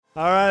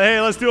All right, hey,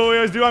 let's do what we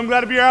always do. I'm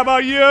glad to be here. How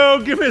about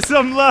you? Give me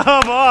some love.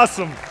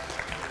 Awesome.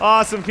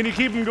 Awesome. Can you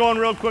keep them going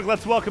real quick?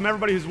 Let's welcome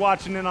everybody who's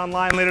watching in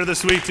online later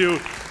this week too.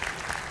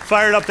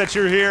 Fired up that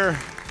you're here.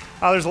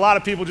 There's a lot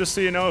of people, just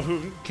so you know,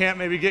 who can't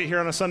maybe get here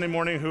on a Sunday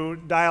morning who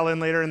dial in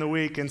later in the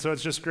week, and so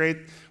it's just great.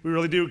 We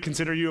really do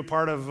consider you a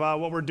part of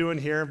what we're doing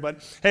here.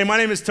 But hey, my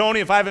name is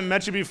Tony. If I haven't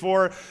met you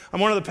before, I'm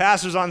one of the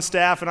pastors on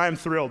staff, and I am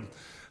thrilled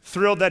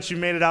that you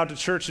made it out to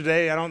church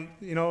today.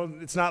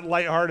 It's not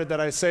lighthearted that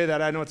I say that.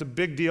 I know it's a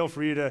big deal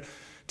for you to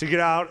get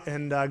out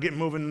and get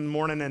moving in the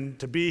morning and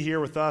to be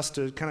here with us,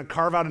 to kind of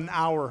carve out an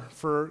hour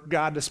for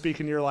God to speak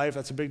in your life.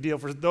 That's a big deal.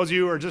 For those of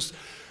you who are just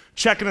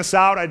checking us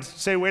out, I'd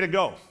say way to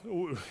go.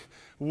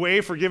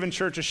 Way for giving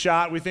church a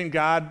shot. We think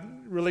God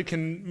really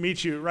can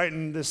meet you right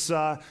in these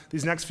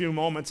next few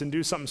moments and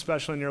do something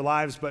special in your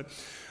lives. But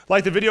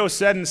like the video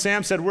said and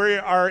Sam said, we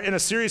are in a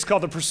series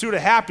called The Pursuit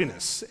of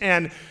Happiness.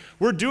 And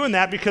we're doing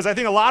that because I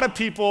think a lot of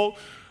people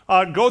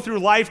go through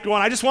life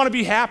going, I just want to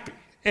be happy.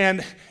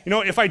 And,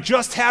 if I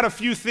just had a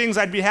few things,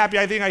 I'd be happy.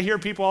 I think I hear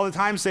people all the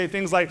time say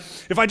things like,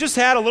 if I just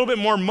had a little bit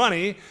more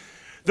money,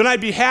 then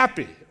I'd be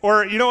happy.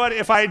 Or,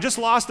 if I just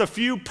lost a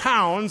few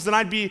pounds, then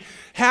I'd be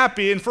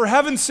happy. And for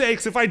heaven's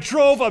sakes, if I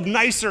drove a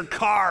nicer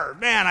car,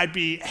 man, I'd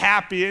be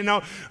happy.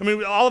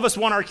 All of us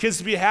want our kids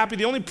to be happy.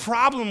 The only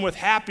problem with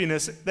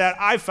happiness that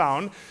I've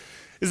found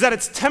is that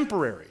it's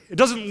temporary. It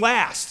doesn't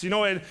last.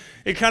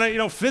 It kind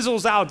of,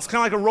 fizzles out. It's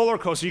kind of like a roller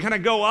coaster. You kind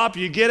of go up,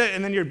 you get it,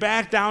 and then you're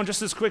back down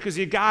just as quick as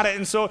you got it.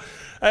 And so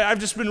I've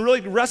just been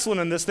really wrestling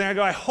in this thing. I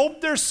go, I hope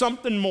there's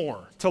something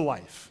more to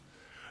life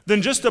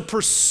than just a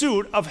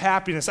pursuit of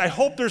happiness. I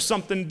hope there's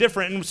something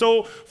different. And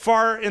so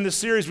far in the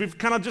series, we've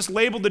kind of just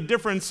labeled the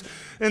difference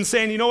and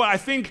saying, I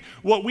think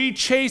what we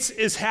chase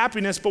is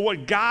happiness, but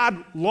what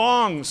God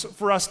longs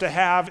for us to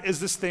have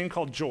is this thing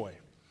called joy.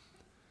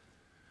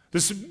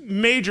 This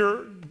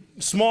major,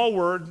 small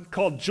word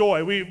called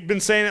joy. We've been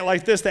saying it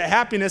like this, that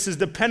happiness is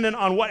dependent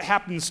on what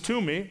happens to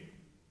me.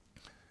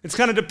 It's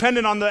kind of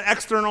dependent on the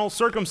external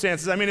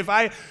circumstances. If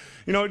I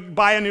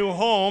buy a new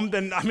home,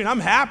 then,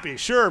 I'm happy,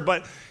 sure,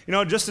 but,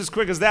 just as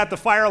quick as that, the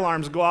fire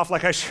alarms go off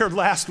like I shared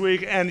last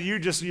week, and you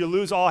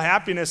lose all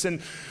happiness.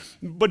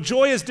 But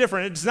joy is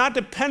different. It's not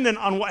dependent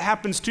on what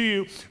happens to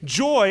you.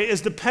 Joy is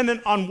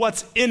dependent on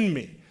what's in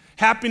me.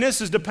 Happiness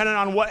is dependent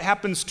on what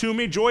happens to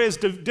me. Joy is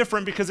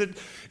different because it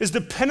is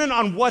dependent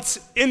on what's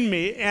in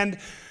me, and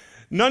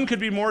none could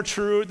be more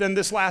true than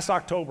this last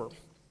October.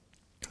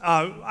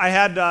 I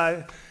had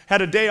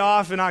a day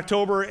off in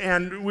October,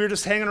 and we were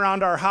just hanging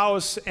around our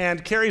house,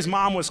 and Carrie's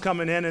mom was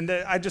coming in, and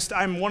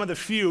I'm one of the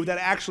few that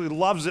actually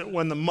loves it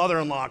when the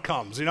mother-in-law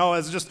comes.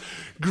 It's just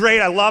great.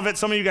 I love it.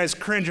 Some of you guys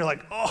cringe. You're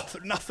like, oh,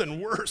 there's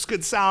nothing worse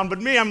could sound.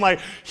 But me, I'm like,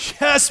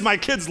 yes, my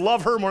kids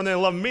love her more than they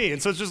love me. And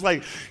so it's just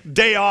like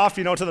day off,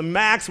 to the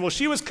max. Well,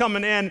 she was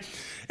coming in,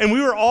 and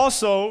we were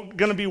also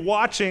going to be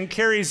watching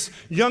Carrie's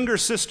younger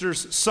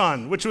sister's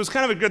son, which was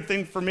kind of a good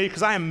thing for me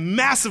because I am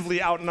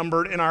massively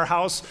outnumbered in our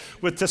house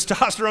with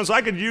testosterone, so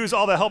I could use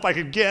all the help I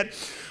could get.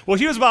 Well,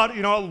 he was about,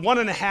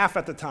 1.5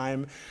 at the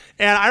time,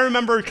 and I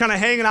remember kind of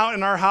hanging out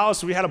in our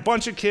house. We had a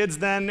bunch of kids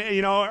then,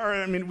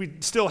 we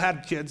still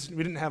had kids. We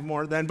didn't have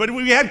more then, but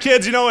we had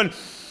kids,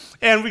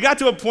 and we got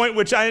to a point,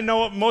 which I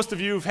know most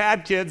of you have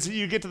had kids,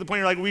 you get to the point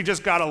you're like, we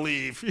just got to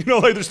leave.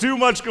 There's too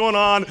much going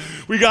on.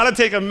 We got to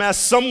take a mess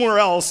somewhere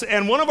else.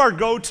 And one of our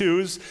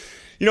go-tos,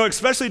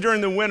 especially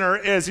during the winter,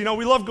 is, we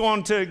love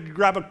going to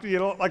grab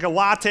like a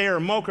latte or a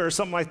mocha or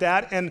something like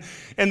that. And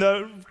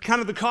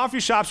the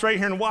coffee shops right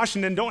here in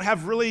Washington don't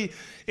have really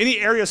any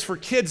areas for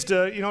kids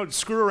to,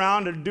 screw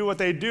around and do what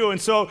they do. And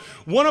so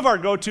one of our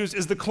go-tos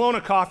is the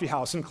Kelowna Coffee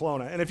House in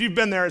Kelowna. And if you've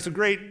been there, it's a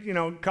great,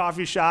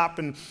 coffee shop.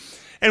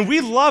 And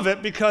we love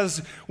it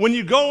because when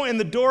you go in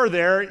the door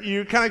there,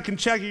 you kind of can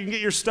check, you can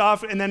get your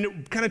stuff, and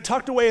then kind of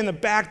tucked away in the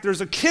back,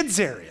 there's a kids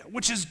area,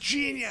 which is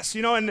genius,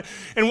 and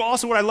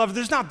also what I love,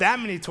 there's not that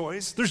many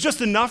toys. There's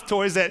just enough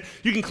toys that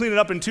you can clean it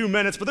up in 2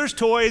 minutes, but there's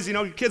toys,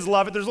 kids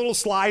love it. There's a little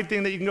slide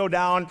thing that you can go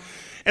down.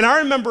 And I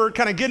remember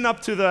kind of getting up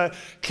to the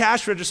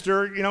cash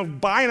register,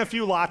 buying a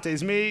few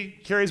lattes. Me,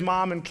 Carrie's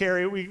mom, and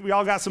Carrie, we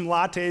all got some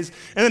lattes.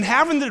 And then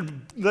having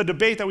the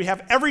debate that we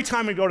have every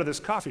time we go to this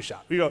coffee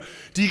shop. We go,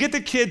 do you get the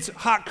kids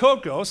hot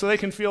cocoa so they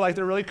can feel like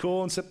they're really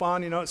cool and sip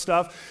on,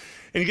 stuff?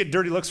 And you get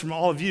dirty looks from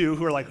all of you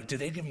who are like, did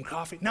they give them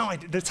coffee? No,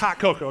 it's hot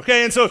cocoa,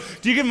 okay? And so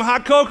do you give them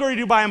hot cocoa or do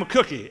you buy them a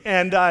cookie?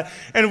 And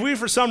we,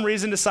 for some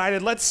reason,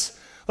 decided, let's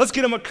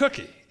get them a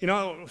cookie.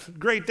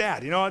 Great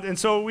dad, and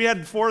so we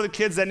had 4 of the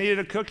kids that needed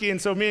a cookie,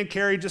 and so me and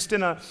Carrie, just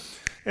in a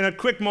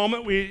quick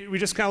moment, we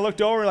just kind of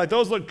looked over, like,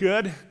 those look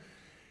good,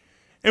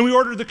 and we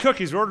ordered the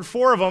cookies. We ordered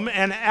 4 of them,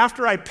 and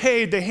after I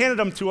paid, they handed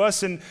them to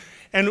us, and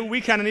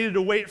we kind of needed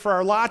to wait for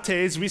our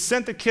lattes. We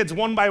sent the kids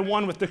one by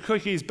one with the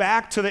cookies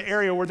back to the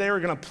area where they were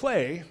going to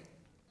play,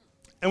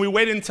 and we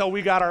waited until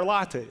we got our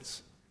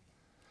lattes.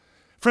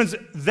 Friends,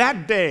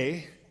 that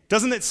day,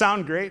 doesn't it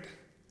sound great?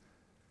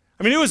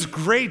 It was a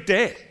great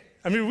day.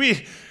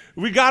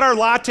 we got our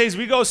lattes,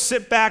 we go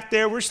sit back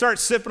there, we start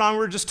sipping on,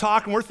 we're just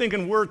talking, we're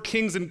thinking we're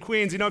kings and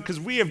queens, because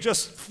we have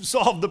just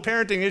solved the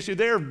parenting issue.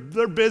 They're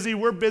busy,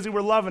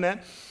 we're loving it.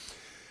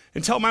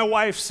 Until my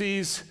wife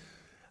sees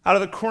out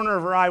of the corner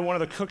of her eye one of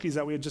the cookies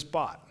that we had just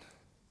bought.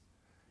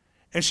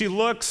 And she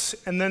looks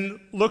and then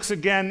looks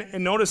again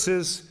and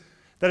notices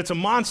that it's a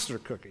Monster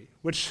cookie,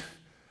 which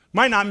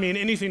might not mean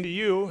anything to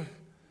you,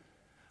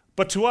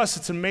 but to us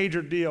it's a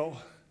major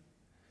deal.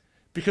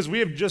 Because we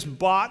have just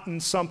bought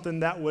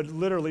something that would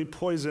literally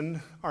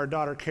poison our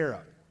daughter,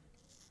 Kara.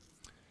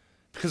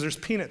 Because there's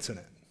peanuts in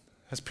it.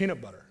 It has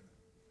peanut butter.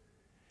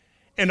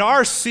 And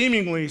our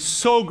seemingly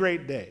so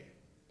great day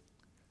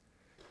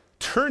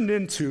turned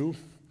into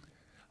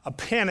a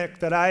panic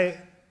that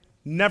I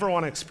never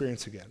want to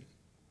experience again.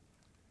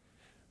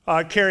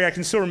 Carrie, I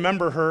can still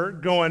remember her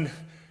going,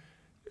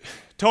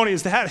 Tony,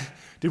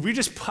 did we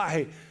just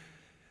buy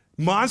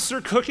Monster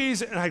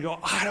cookies? And I go,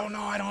 I don't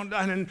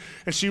know.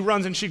 And she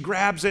runs and she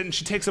grabs it and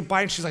she takes a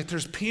bite and she's like,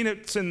 there's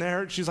peanuts in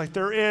there. She's like,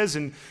 there is.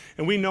 And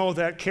we know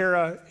that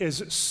Kara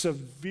is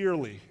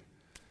severely,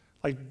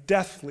 like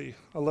deathly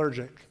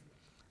allergic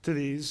to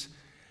these.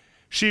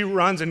 She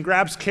runs and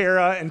grabs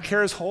Kara, and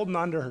Kara's holding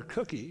onto her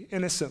cookie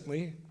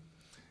innocently,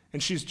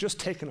 and she's just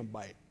taken a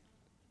bite.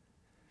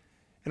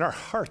 And our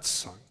hearts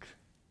sunk.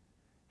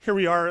 Here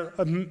we are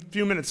a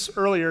few minutes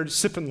earlier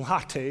sipping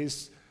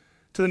lattes,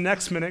 to the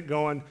next minute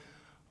going,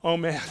 oh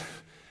man,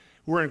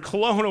 we're in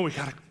Kelowna, we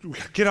gotta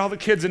get all the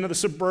kids into the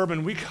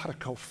Suburban, we gotta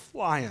go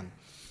flying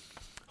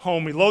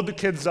home. We load the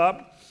kids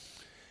up,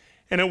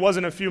 and it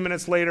wasn't a few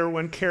minutes later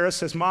when Kara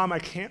says, Mom, I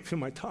can't feel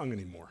my tongue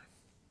anymore.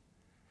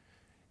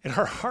 And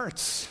our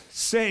hearts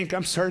sank.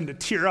 I'm starting to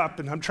tear up,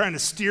 and I'm trying to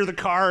steer the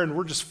car, and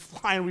we're just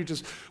flying.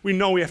 We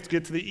know we have to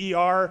get to the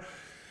ER.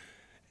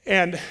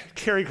 And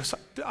Carrie goes,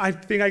 I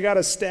think I got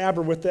to stab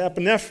her with the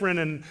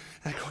epinephrine. And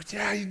I go,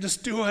 yeah, you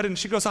just do it. And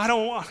she goes, I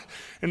don't want.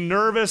 And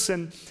nervous,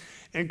 and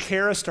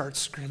Kara starts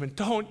screaming,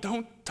 don't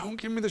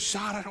give me the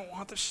shot. I don't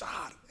want the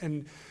shot.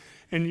 And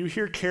you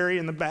hear Carrie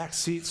in the back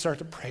seat start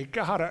to pray,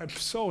 God, I'm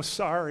so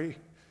sorry.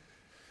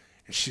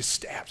 And she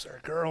stabs our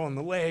girl in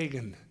the leg,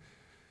 and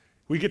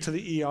we get to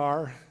the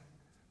ER.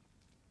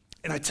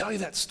 And I tell you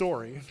that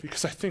story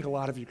because I think a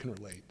lot of you can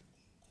relate.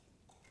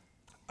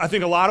 I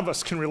think a lot of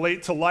us can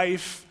relate to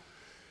life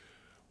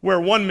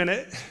where one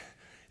minute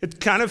it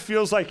kind of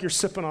feels like you're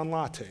sipping on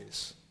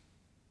lattes.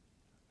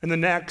 And the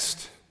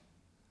next,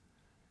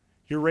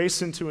 you're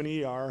racing to an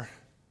ER,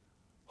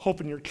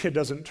 hoping your kid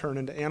doesn't turn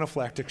into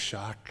anaphylactic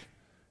shock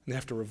and they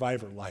have to revive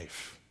her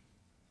life.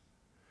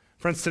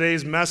 Friends,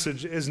 today's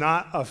message is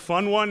not a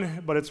fun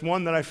one, but it's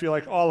one that I feel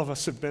like all of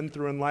us have been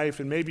through in life,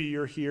 and maybe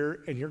you're here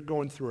and you're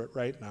going through it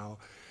right now.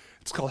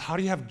 It's called, How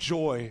Do You Have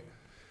Joy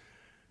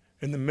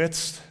in the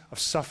Midst of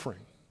Suffering?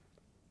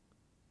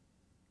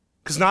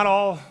 Because not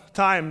all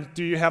time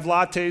do you have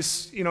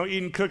lattes,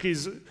 eating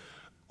cookies.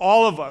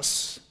 All of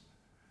us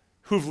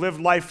who've lived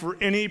life for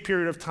any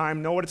period of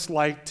time know what it's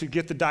like to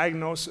get the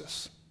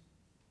diagnosis,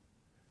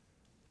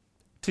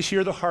 to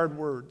hear the hard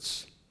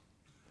words,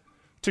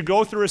 to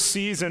go through a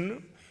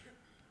season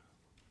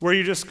where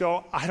you just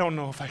go, I don't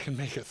know if I can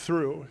make it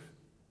through.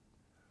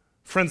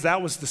 Friends,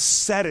 that was the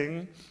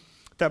setting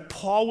that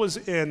Paul was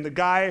in, the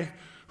guy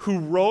who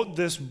wrote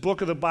this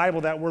book of the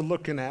Bible that we're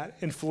looking at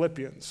in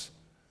Philippians.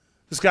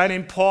 This guy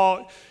named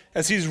Paul,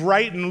 as he's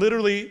writing,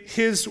 literally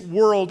his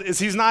world is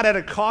he's not at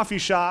a coffee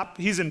shop,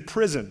 he's in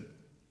prison.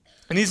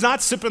 And he's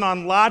not sipping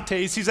on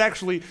lattes, he's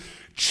actually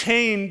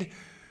chained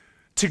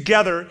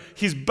together.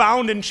 He's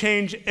bound in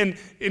chains, and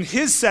in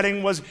his setting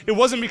it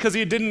wasn't because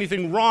he did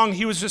anything wrong.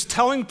 He was just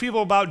telling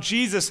people about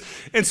Jesus.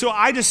 And so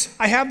I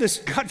have this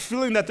gut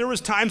feeling that there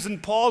was times in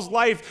Paul's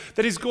life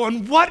that he's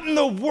going, what in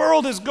the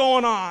world is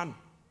going on?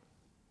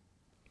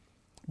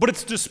 But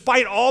it's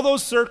despite all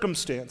those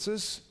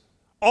circumstances,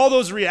 all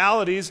those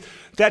realities,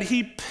 that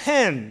he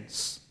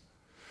pens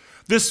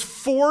this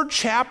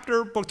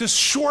 4-chapter book, this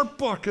short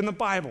book in the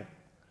Bible.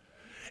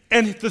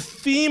 And the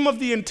theme of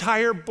the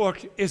entire book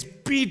is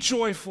be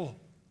joyful.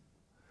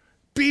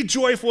 Be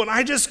joyful. And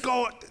I just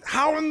go,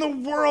 how in the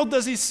world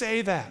does he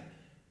say that?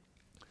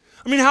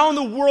 I mean, how in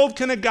the world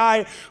can a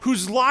guy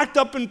who's locked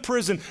up in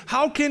prison,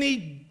 how can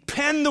he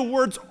pen the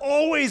words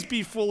always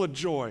be full of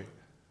joy?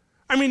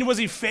 I mean, was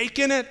he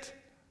faking it?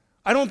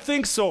 I don't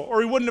think so, or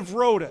he wouldn't have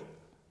wrote it.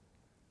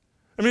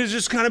 I mean, it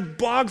just kind of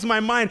bogs my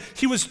mind.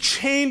 He was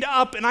chained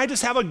up, and I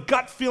just have a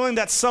gut feeling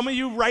that some of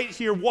you right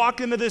here walk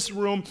into this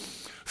room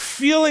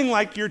feeling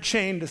like you're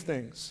chained to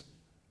things.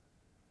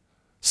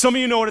 Some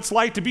of you know what it's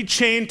like to be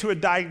chained to a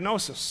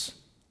diagnosis,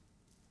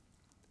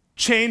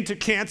 chained to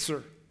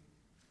cancer.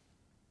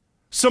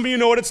 Some of you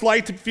know what it's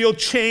like to feel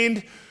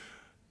chained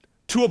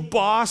to a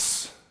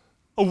boss,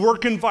 a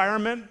work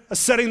environment, a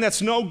setting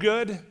that's no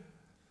good.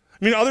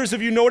 I mean, others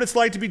of you know what it's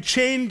like to be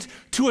chained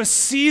to a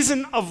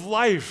season of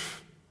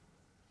life.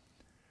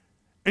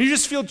 And you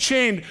just feel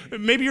chained.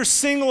 Maybe you're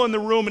single in the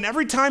room, and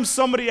every time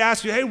somebody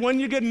asks you, hey, when are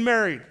you getting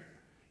married?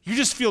 You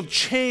just feel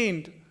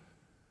chained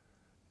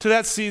to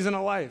that season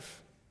of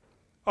life.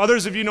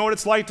 Others of you know what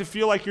it's like to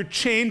feel like you're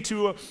chained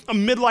to a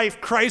midlife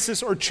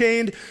crisis or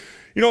chained,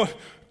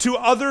 to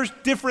other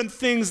different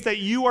things that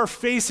you are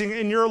facing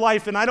in your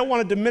life. And I don't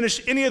want to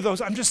diminish any of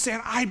those. I'm just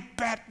saying, I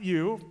bet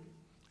you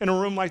in a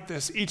room like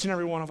this, each and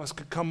every one of us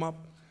could come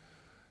up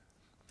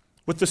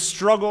with the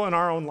struggle in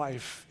our own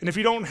life. And if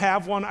you don't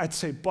have one, I'd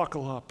say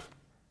buckle up.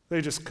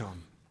 They just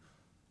come.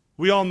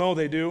 We all know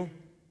they do.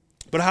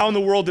 But how in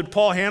the world did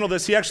Paul handle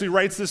this? He actually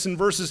writes this in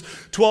verses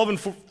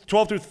 12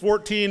 through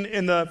 14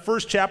 in the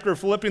first chapter of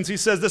Philippians. He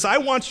says this, I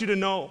want you to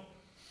know.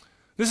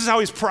 This is how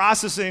he's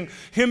processing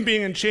him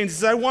being in chains. He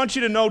says, I want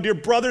you to know, dear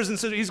brothers and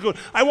sisters, he's going,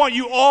 I want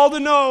you all to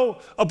know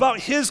about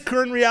his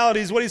current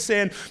realities, what he's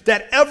saying,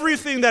 that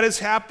everything that has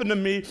happened to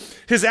me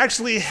has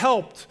actually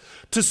helped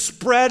to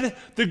spread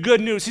the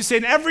good news. He's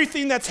saying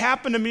everything that's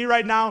happened to me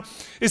right now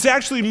is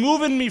actually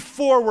moving me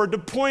forward to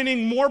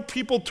pointing more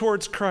people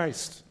towards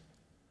Christ.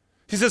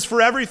 He says,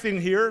 for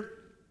everyone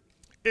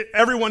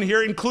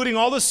here, including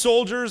all the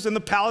soldiers and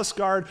the palace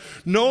guard,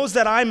 knows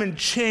that I'm in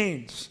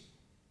chains.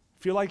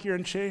 Feel like you're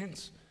in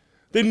chains?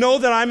 They know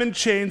that I'm in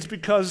chains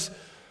because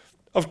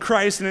of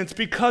Christ, and it's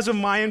because of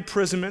my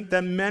imprisonment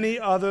that many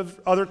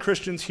other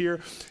Christians here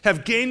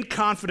have gained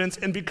confidence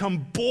and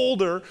become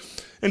bolder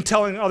in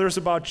telling others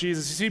about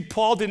Jesus. You see,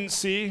 Paul didn't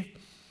see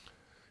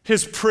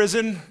his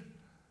prison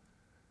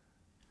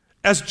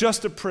as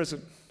just a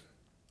prison.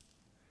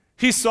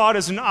 He saw it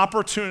as an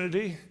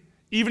opportunity,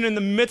 even in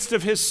the midst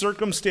of his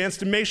circumstance,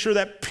 to make sure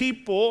that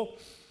people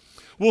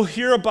will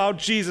hear about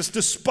Jesus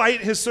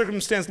despite his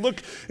circumstance.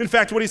 Look, in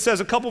fact, what he says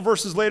a couple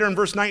verses later in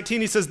verse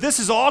 19. He says, this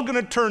is all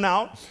going to turn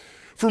out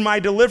for my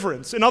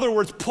deliverance. In other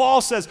words,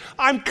 Paul says,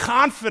 I'm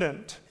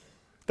confident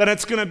that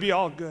it's going to be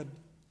all good.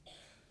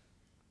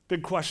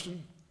 Big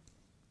question.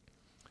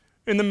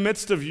 In the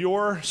midst of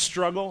your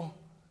struggle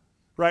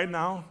right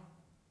now,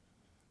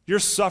 your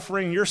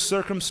suffering, your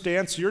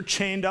circumstance, your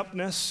chained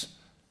upness,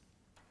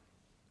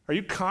 are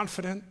you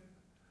confident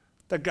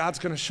that God's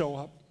going to show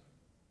up?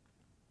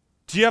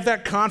 Do you have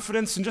that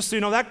confidence? And just so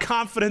you know, that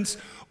confidence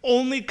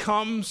only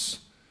comes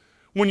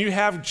when you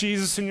have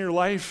Jesus in your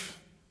life.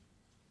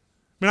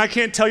 I mean, I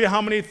can't tell you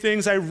how many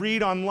things I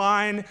read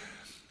online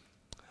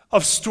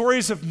of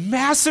stories of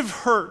massive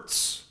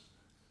hurts.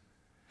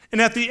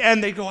 And at the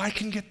end, they go, I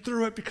can get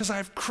through it because I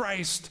have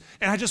Christ.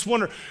 And I just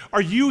wonder,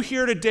 are you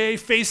here today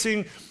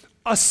facing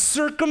a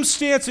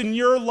circumstance in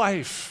your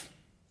life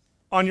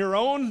on your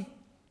own?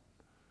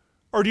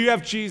 Or do you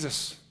have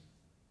Jesus?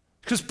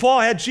 Because Paul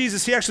had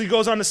Jesus. He actually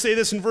goes on to say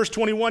this in verse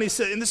 21. He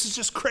said, and this is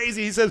just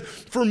crazy. He says,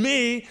 for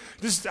me,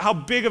 this is how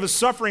big of a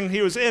suffering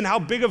he was in, how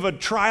big of a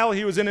trial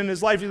he was in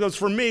his life. He goes,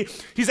 for me,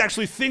 he's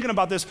actually thinking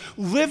about this.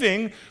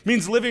 Living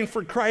means living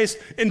for Christ,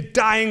 and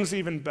dying's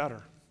even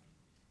better.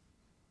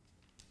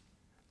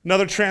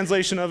 Another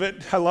translation of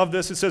it, I love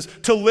this. It says,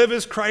 to live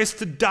is Christ,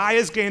 to die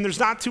is gain. There's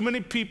not too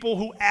many people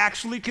who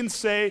actually can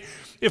say,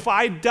 if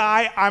I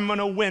die, I'm going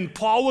to win.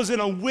 Paul was in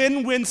a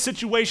win-win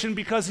situation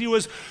because he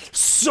was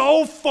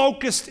so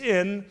focused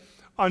in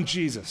on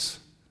Jesus.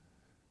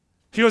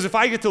 He goes, if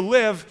I get to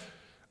live,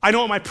 I know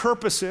what my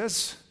purpose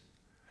is.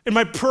 And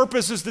my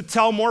purpose is to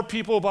tell more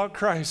people about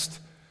Christ,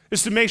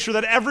 is to make sure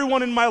that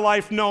everyone in my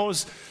life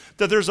knows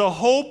that there's a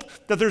hope,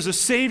 that there's a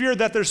Savior,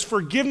 that there's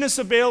forgiveness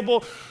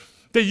available,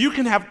 that you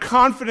can have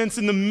confidence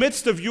in the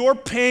midst of your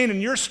pain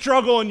and your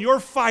struggle and your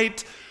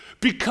fight.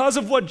 Because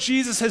of what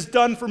Jesus has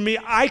done for me,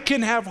 I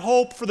can have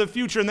hope for the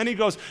future. And then he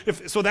goes,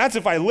 so that's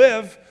if I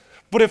live,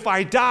 but if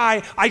I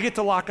die, I get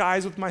to lock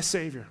eyes with my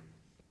Savior.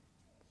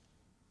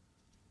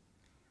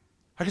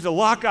 I get to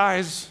lock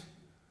eyes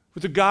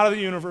with the God of the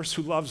universe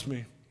who loves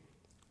me.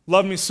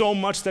 Loved me so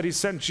much that he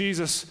sent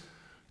Jesus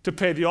to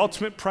pay the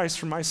ultimate price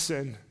for my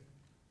sin.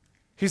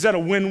 He's at a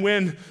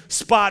win-win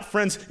spot,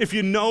 friends. If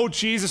you know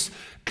Jesus,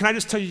 can I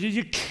just tell you,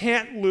 you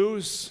can't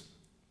lose.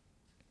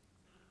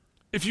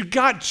 If you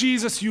got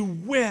Jesus, you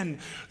win.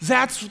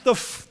 That's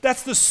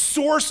the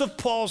source of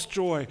Paul's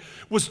joy,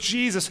 was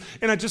Jesus.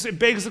 And it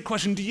begs the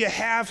question, do you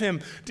have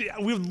him?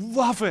 We would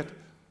love it.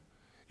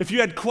 If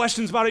you had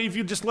questions about it, if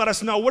you just let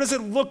us know. What does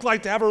it look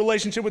like to have a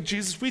relationship with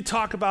Jesus? We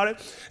talk about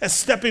it as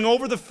stepping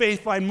over the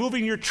faith line,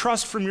 moving your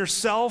trust from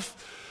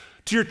yourself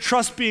to your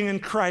trust being in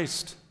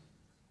Christ.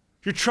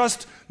 Your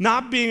trust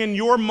not being in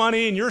your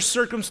money and your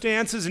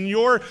circumstances and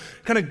your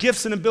kind of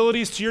gifts and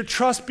abilities, to your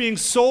trust being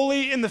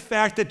solely in the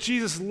fact that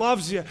Jesus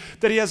loves you,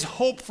 that he has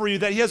hope for you,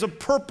 that he has a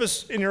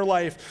purpose in your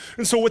life.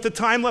 And so with the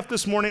time left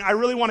this morning, I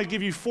really want to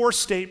give you 4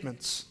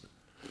 statements.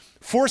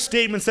 4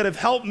 statements that have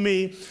helped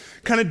me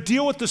kind of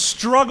deal with the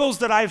struggles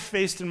that I've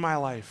faced in my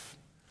life.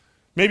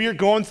 Maybe you're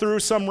going through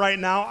some right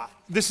now.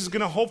 This is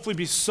going to hopefully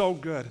be so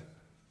good.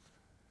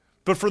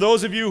 But for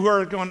those of you who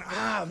are going,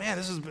 man,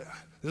 this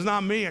is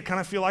not me. I kind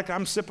of feel like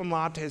I'm sipping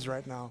lattes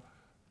right now.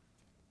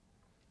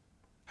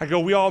 I go,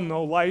 we all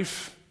know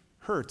life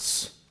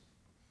hurts.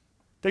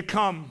 They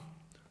come.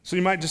 So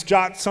you might just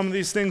jot some of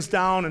these things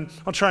down, and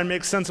I'll try and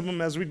make sense of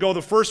them as we go.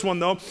 The first one,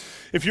 though,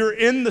 if you're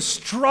in the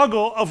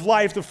struggle of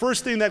life, the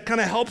first thing that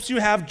kind of helps you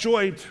have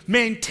joy,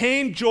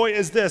 maintain joy,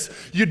 is this.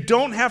 You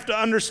don't have to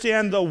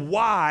understand the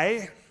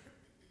why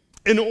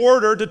in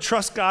order to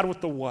trust God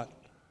with the what.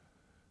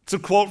 It's a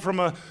quote from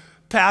a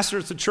pastor.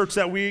 It's a church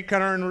that we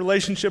kind of are in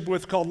relationship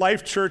with called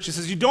Life Church. He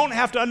says, you don't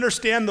have to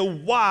understand the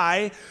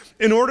why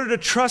in order to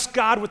trust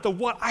God with the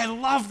what. I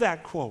love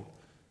that quote.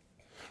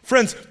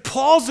 Friends,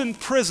 Paul's in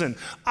prison.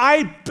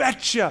 I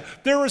bet you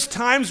there was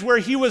times where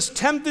he was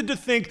tempted to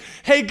think,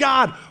 hey,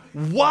 God,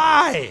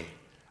 why?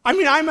 I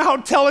mean, I'm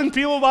out telling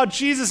people about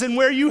Jesus, and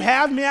where you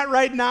have me at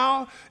right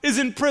now is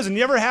in prison.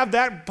 You ever have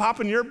that pop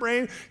in your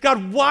brain?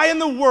 God, why in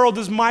the world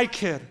does my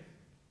kid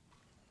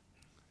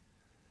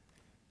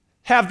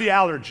have the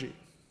allergy?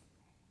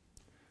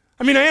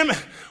 I mean,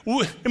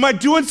 am I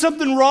doing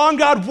something wrong,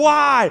 God?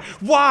 Why?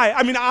 Why?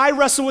 I mean, I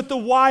wrestle with the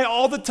why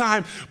all the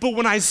time, but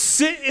when I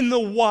sit in the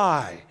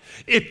why,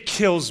 it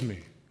kills me.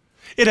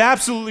 It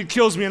absolutely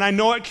kills me, and I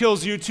know it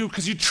kills you too,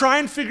 because you try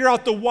and figure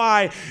out the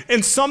why,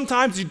 and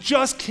sometimes you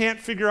just can't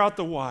figure out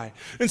the why.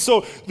 And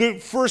so the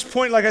first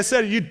point, like I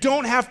said, you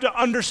don't have to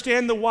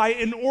understand the why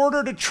in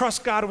order to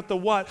trust God with the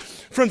what.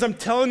 Friends, I'm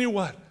telling you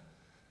what,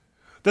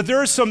 that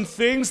there are some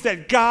things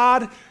that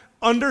God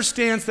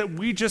understands that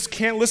we just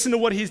can't. Listen to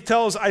what he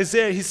tells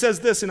Isaiah. He says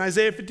this in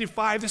Isaiah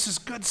 55. This is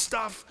good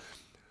stuff.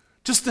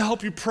 Just to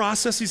help you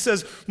process, he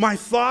says, my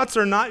thoughts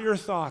are not your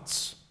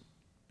thoughts.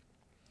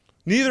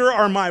 Neither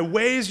are my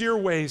ways your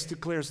ways,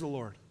 declares the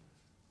Lord.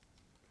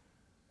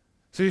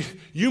 See,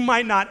 you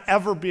might not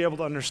ever be able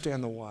to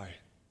understand the why,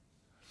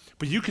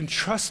 but you can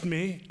trust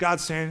me,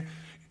 God's saying,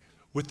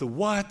 with the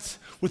what,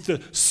 with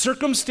the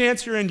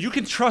circumstance you're in, you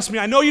can trust me.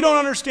 I know you don't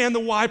understand the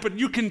why, but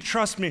you can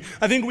trust me.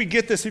 I think we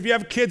get this. If you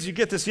have kids, you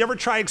get this. You ever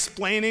try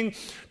explaining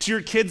to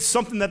your kids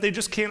something that they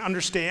just can't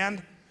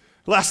understand?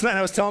 Last night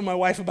I was telling my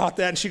wife about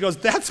that, and she goes,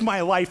 that's my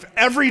life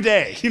every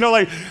day. You know,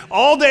 like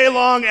all day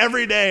long,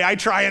 every day, I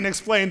try and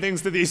explain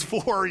things to these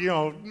four,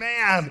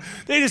 man,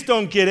 they just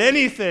don't get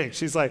anything.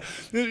 She's like,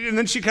 and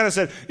then she kind of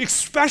said,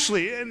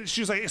 especially, and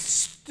she was like, it's a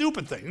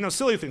stupid thing,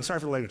 silly thing,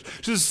 sorry for the language.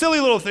 She says, a silly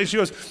little thing. She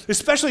goes,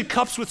 especially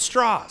cups with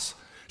straws.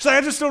 She's like,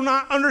 I just do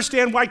not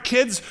understand why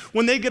kids,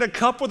 when they get a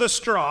cup with a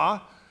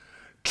straw,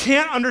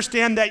 can't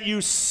understand that you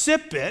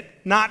sip it,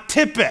 not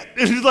tip it.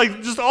 It's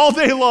like just all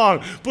day long,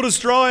 put a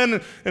straw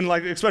in, and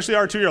like especially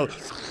our 2-year-old,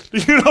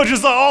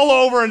 just all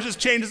over and just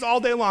changes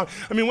all day long.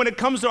 I mean, when it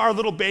comes to our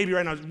little baby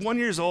right now, 1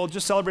 year old,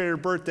 just celebrated her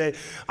birthday.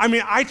 I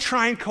mean, I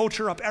try and coach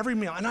her up every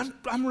meal, and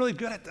I'm really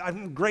good at that.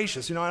 I'm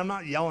gracious, I'm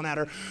not yelling at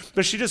her,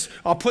 but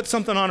I'll put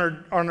something on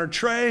her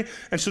tray,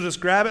 and she'll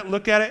just grab it,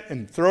 look at it,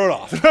 and throw it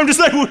off. And I'm just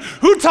like,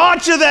 who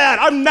taught you that?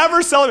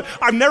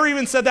 I've never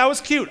even said that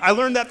was cute. I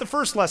learned that the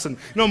first lesson.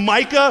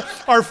 Micah,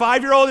 our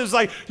 5-year-old, is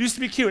like, used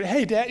to be cute.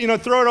 Hey, Dad,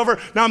 throw it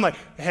over. Now I'm like,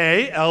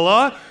 hey,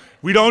 Ella,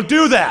 we don't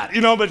do that,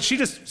 but she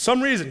just,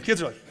 some reason,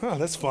 kids are like, oh,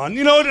 that's fun,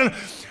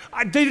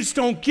 they just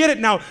don't get it.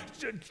 Now,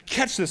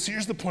 catch this.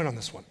 Here's the point on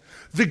this one.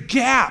 The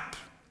gap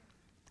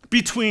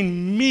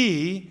between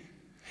me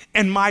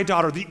and my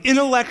daughter, the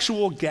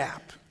intellectual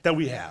gap that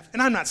we have,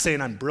 and I'm not saying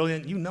I'm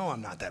brilliant,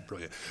 I'm not that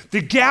brilliant.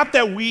 The gap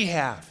that we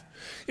have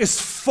is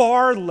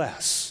far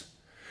less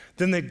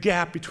than the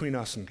gap between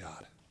us and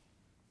God.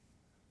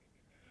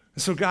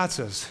 And so God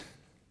says,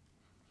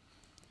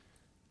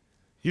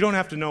 you don't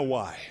have to know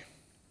why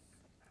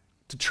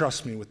to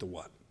trust me with the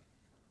what.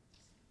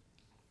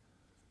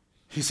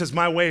 He says,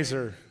 my ways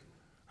are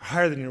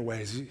higher than your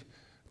ways.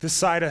 This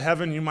side of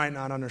heaven, you might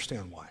not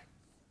understand why.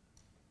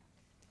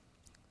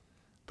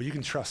 But you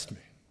can trust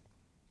me.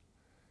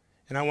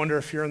 And I wonder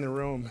if you're in the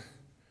room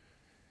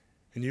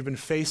and you've been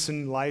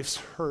facing life's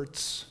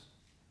hurts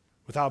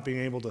without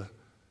being able to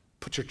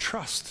put your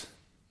trust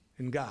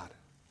in God.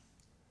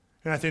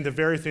 And I think the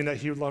very thing that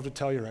he would love to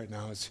tell you right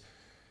now is,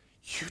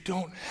 you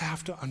don't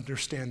have to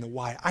understand the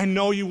why. I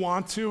know you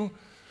want to,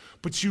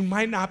 but you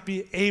might not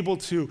be able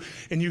to.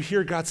 And you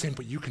hear God saying,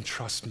 but you can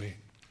trust me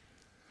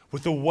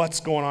with the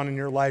what's going on in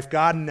your life.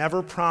 God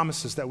never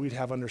promises that we'd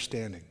have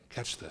understanding.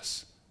 Catch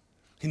this.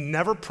 He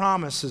never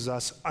promises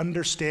us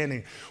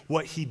understanding.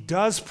 What he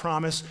does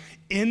promise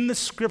in the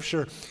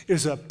scripture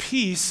is a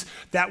peace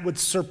that would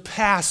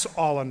surpass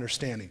all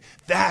understanding.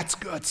 That's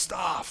good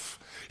stuff.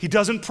 He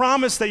doesn't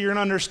promise that you're going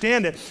to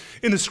understand it.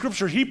 In the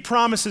scripture, he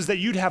promises that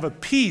you'd have a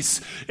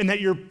peace, and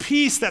that your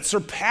peace that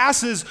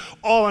surpasses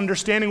all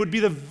understanding would be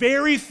the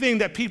very thing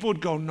that people would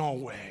go, no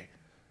way.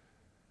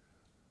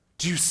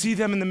 Do you see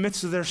them in the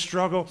midst of their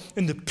struggle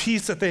and the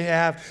peace that they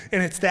have?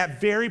 And it's that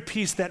very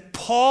peace that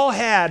Paul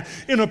had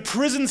in a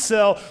prison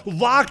cell,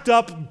 locked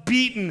up,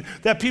 beaten,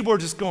 that people are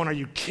just going, are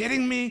you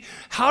kidding me?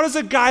 How does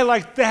a guy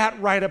like that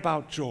write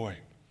about joy?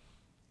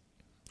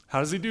 How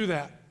does he do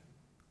that?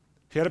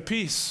 He had a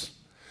peace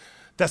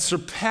that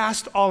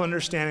surpassed all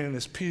understanding, and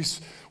this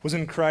peace was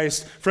in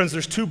Christ. Friends,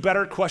 there's two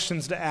better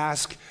questions to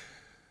ask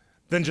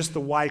than just the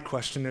why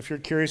question. If you're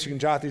curious, you can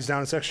jot these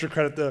down. It's extra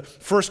credit. The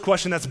first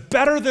question that's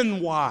better than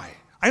why.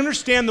 I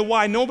understand the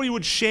why. Nobody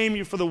would shame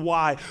you for the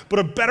why, but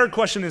a better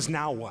question is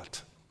now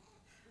what?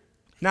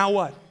 Now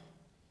what?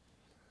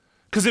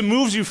 Because it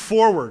moves you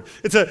forward.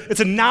 It's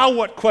a now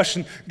what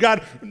question.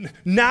 God,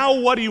 now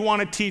what do you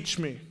want to teach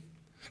me?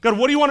 God,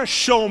 what do you want to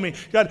show me?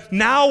 God,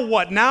 now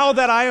what? Now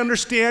that I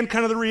understand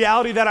kind of the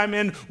reality that I'm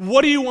in,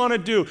 what do you want to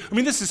do? I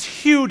mean, this is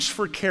huge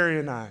for Carrie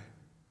and I.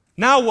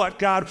 Now what,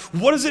 God?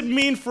 What does it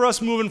mean for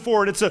us moving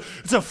forward? It's a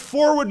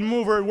forward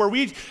mover where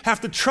we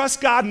have to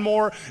trust God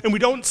more and we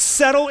don't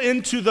settle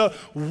into the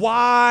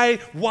why.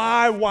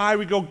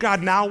 We go,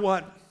 God, now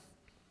what?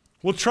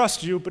 We'll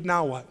trust you, but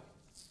now what?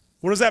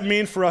 What does that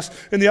mean for us?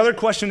 And the other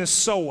question is,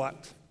 so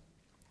what?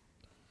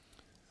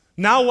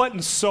 Now what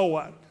and so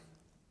what?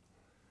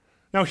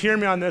 Now hear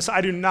me on this.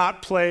 I do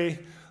not play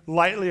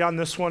lightly on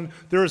this one.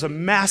 There is a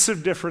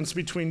massive difference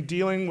between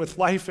dealing with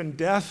life and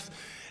death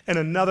and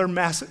another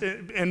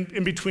massive,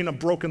 in between a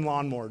broken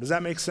lawnmower. Does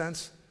that make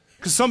sense?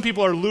 Because some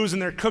people are losing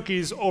their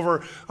cookies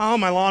over, oh,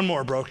 my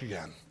lawnmower broke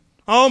again.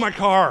 Oh, my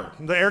car,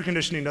 the air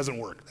conditioning doesn't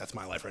work. That's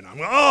my life right now. I'm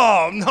going,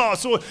 oh, no.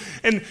 So,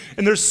 and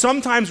there's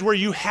sometimes where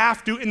you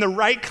have to, in the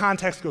right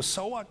context, go,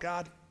 so what,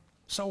 God?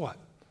 So what?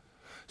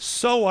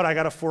 So what? I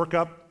got to fork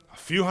up a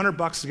few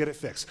 $100 to get it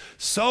fixed.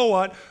 So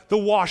what? The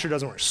washer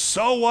doesn't work.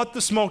 So what?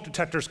 The smoke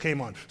detectors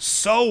came on.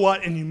 So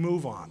what? And you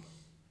move on.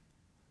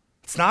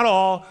 It's not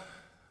all.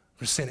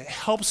 I'm just saying it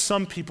helps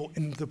some people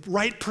in the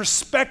right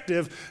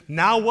perspective.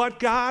 Now what,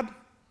 God?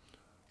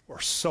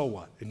 Or so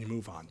what? And you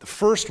move on. The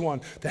first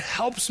one that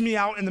helps me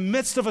out in the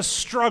midst of a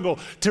struggle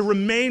to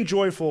remain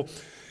joyful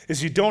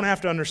is you don't have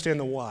to understand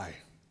the why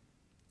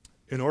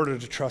in order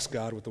to trust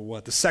God with the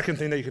what. The second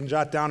thing that you can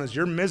jot down is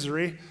your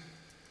misery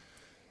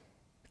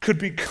could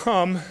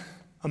become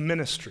a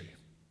ministry.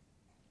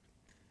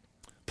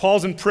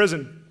 Paul's in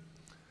prison.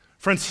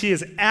 Friends, he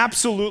is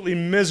absolutely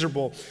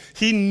miserable.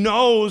 He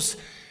knows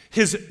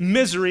his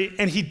misery,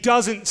 and he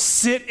doesn't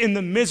sit in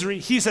the misery.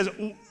 He says,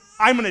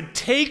 I'm going to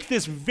take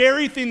this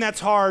very thing that's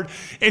hard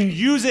and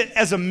use it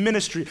as a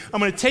ministry. I'm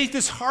going to take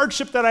this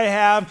hardship that I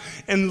have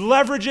and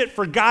leverage it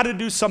for God to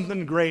do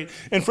something great.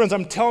 And friends,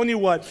 I'm telling you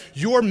what,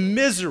 your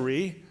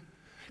misery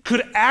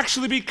could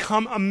actually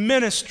become a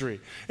ministry.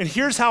 And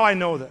here's how I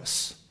know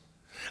this.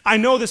 I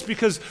know this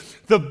because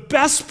the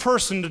best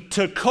person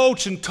to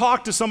coach and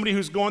talk to somebody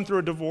who's going through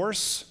a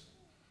divorce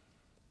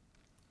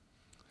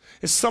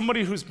is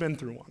somebody who's been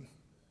through one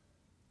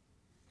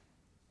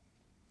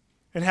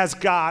and has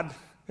God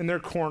in their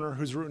corner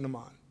who's rooting them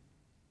on.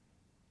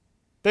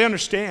 They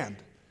understand.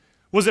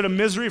 Was it a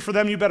misery for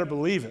them? You better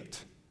believe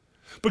it.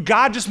 But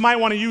God just might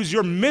want to use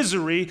your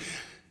misery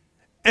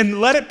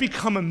and let it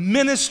become a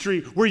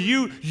ministry where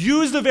you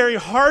use the very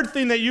hard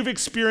thing that you've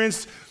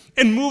experienced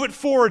and move it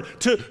forward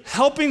to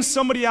helping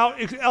somebody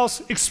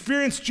else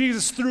experience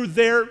Jesus through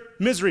their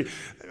misery.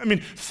 I mean,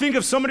 think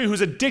of somebody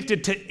who's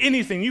addicted to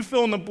anything. You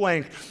fill in the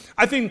blank.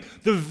 I think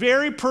the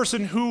very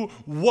person who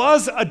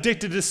was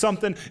addicted to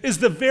something is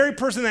the very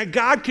person that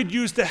God could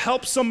use to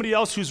help somebody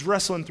else who's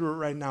wrestling through it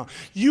right now.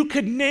 You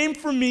could name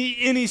for me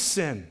any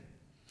sin,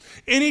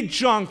 any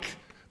junk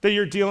that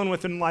you're dealing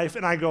with in life,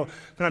 and I go,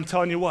 and I'm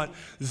telling you what,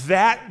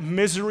 that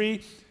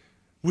misery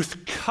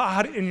with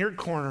God in your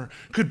corner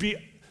could be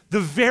the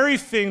very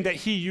thing that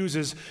he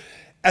uses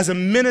as a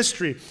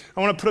ministry.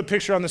 I want to put a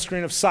picture on the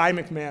screen of Cy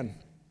McMahon.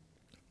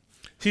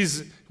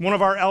 He's one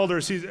of our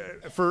elders. He's,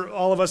 for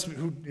all of us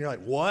who, you're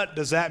like, what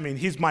does that mean?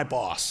 He's my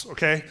boss,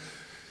 okay?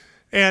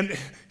 And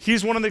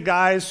he's one of the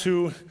guys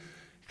who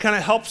kind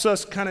of helps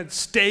us kind of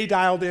stay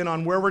dialed in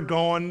on where we're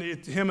going.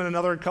 Him and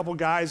another couple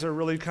guys are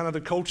really kind of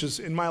the coaches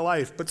in my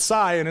life. But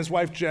Cy and his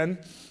wife Jen,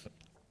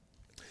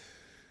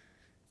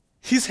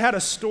 he's had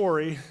a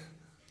story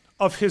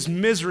of his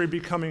misery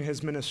becoming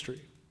his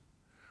ministry.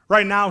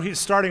 Right now, he's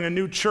starting a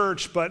new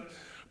church, but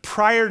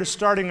prior to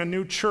starting a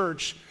new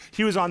church,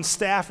 he was on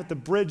staff at the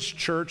Bridge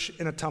Church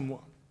in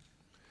Ottumwa.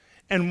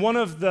 And one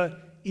of the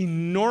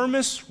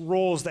enormous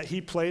roles that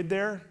he played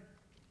there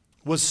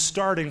was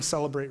starting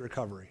Celebrate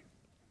Recovery.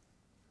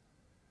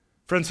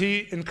 Friends,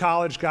 he in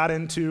college got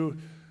into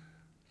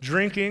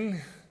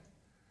drinking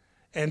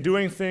and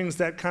doing things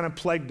that kind of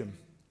plagued him.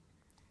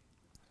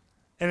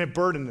 And it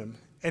burdened him.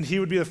 And he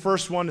would be the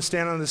first one to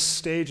stand on this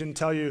stage and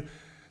tell you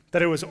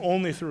that it was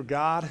only through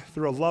God,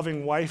 through a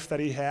loving wife that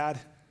he had,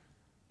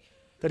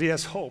 that he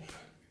has hope.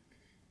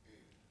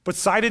 But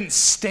Cy didn't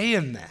stay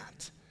in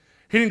that.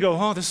 He didn't go,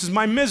 oh, this is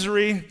my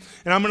misery,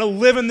 and I'm going to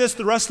live in this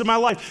the rest of my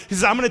life. He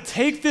says, I'm going to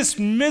take this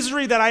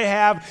misery that I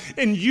have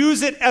and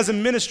use it as a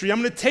ministry.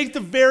 I'm going to take the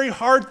very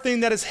hard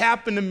thing that has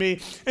happened to me,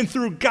 and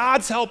through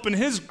God's help and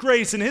his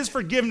grace and his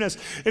forgiveness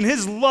and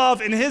his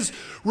love and his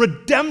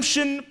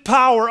redemption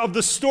power of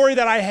the story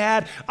that I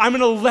had, I'm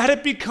going to let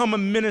it become a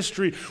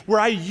ministry where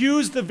I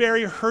use the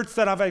very hurts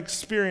that I've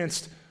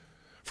experienced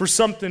for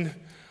something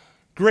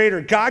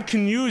greater. God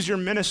can use your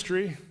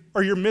ministry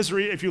or your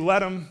misery if you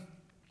let him.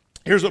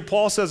 Here's what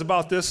Paul says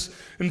about this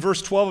in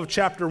verse 12 of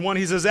chapter 1.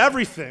 He says,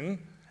 everything.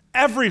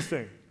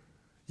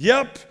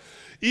 Yep,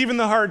 even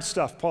the hard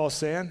stuff, Paul's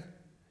saying.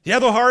 Yeah,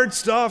 the hard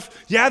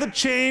stuff. Yeah, the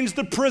chains,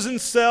 the prison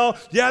cell.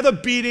 Yeah, the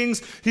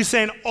beatings. He's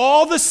saying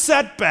all the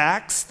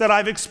setbacks that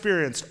I've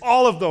experienced,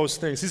 all of those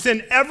things. He's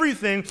saying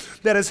everything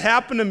that has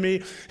happened to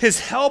me has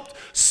helped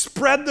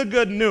spread the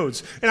good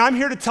news. And I'm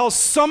here to tell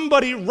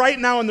somebody right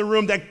now in the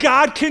room that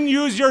God can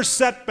use your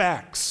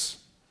setbacks.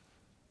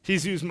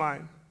 He's used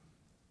mine.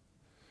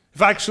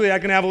 If actually I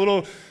can have a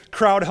little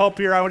crowd help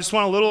here, I just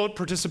want a little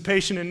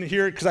participation in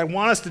here because I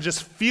want us to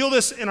just feel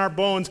this in our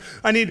bones.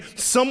 I need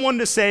someone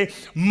to say,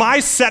 my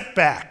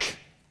setback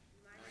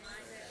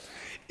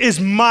is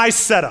my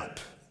setup.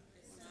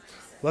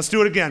 Let's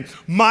do it again.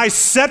 My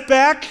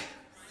setback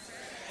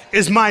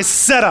is my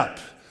setup.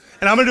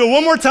 And I'm going to do it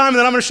one more time, and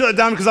then I'm going to shut it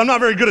down because I'm not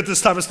very good at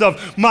this type of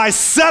stuff. My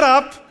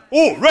setup,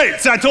 right,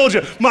 see, I told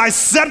you. My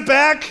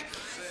setback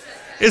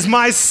is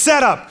my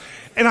setup.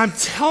 And I'm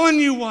telling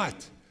you what,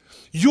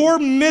 your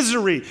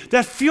misery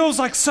that feels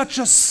like such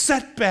a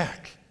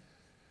setback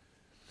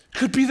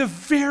could be the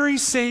very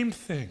same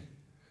thing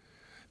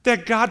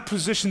that God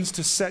positions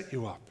to set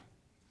you up.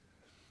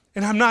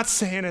 And I'm not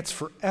saying it's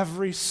for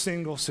every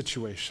single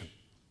situation.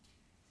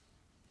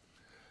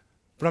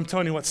 But I'm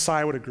telling you what,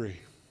 Cy would agree.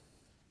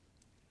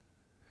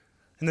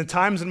 In the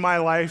times in my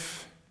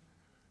life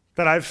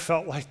that I've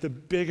felt like the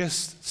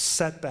biggest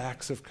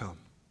setbacks have come,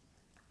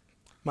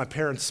 my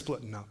parents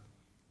splitting up,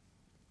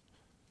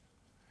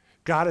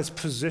 God has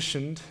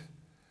positioned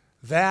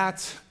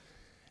that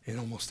and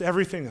almost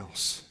everything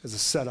else as a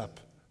setup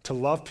to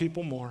love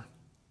people more,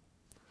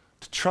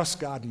 to trust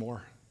God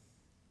more,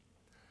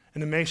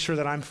 and to make sure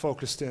that I'm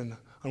focused in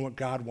on what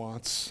God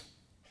wants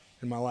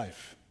in my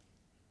life.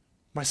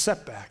 My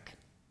setback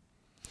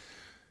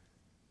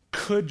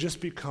could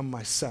just become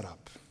my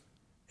setup,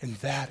 and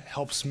that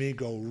helps me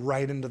go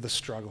right into the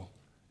struggle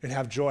and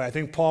have joy. I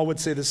think Paul would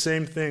say the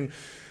same thing.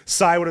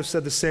 Cy would have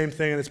said the same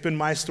thing, and it's been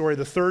my story.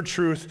 The third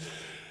truth,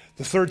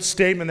 the third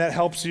statement that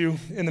helps you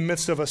in the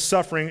midst of a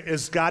suffering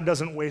is God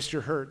doesn't waste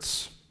your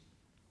hurts.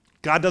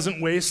 God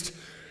doesn't waste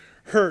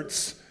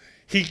hurts.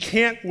 He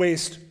can't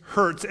waste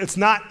hurts. It's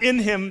not in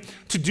him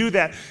to do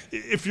that.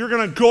 If you're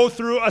going to go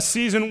through a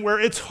season where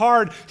it's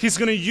hard, he's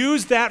going to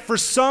use that for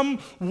some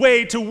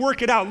way to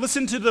work it out.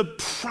 Listen to the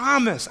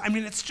promise. I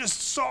mean, it's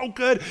just so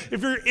good.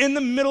 If you're in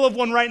the middle of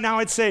one right now,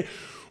 I'd say,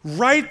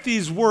 write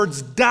these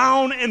words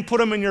down and put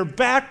them in your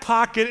back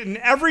pocket, and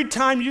every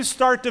time you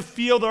start to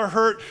feel the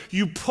hurt,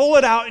 you pull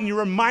it out and you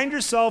remind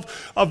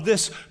yourself of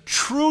this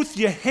truth.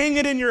 You hang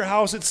it in your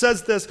house. It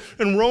says this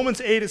in Romans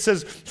 8, it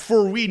says,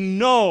 for we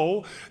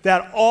know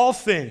that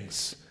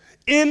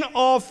in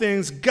all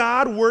things,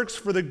 God works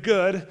for the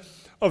good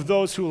of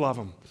those who love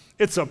him.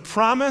 It's a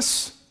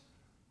promise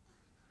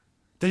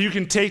that you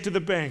can take to the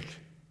bank.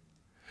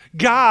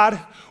 God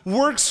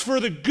works for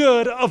the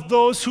good of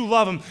those who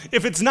love him.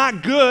 If it's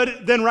not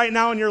good, then right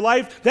now in your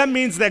life, that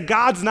means that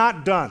God's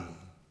not done.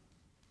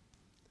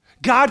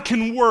 God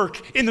can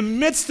work in the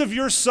midst of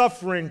your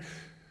suffering.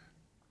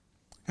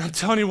 And I'm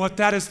telling you what,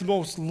 that is the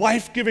most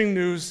life-giving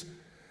news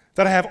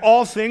that I have.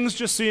 All things,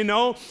 just so you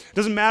know, it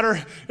doesn't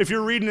matter if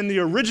you're reading in the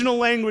original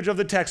language of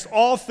the text,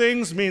 all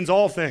things means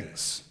all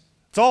things.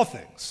 It's all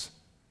things.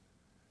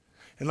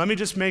 And let me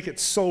just make it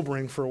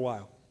sobering for a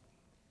while.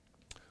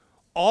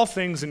 All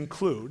things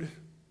include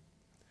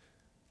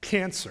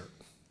cancer,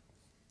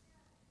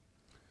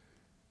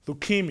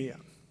 leukemia.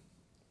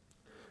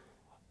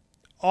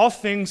 All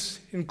things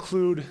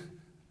include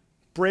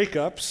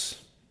breakups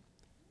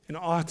and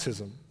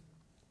autism,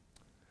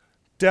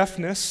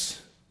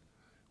 deafness,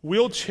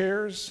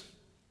 wheelchairs.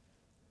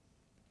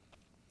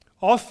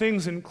 All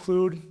things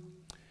include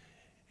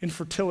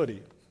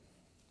infertility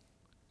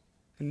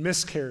and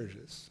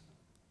miscarriages.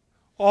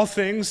 All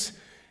things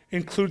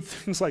include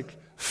things like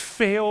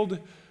failed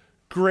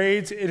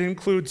grades. It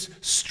includes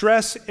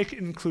stress. It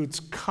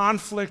includes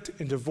conflict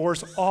and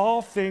divorce.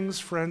 All things,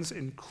 friends,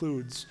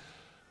 includes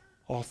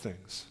all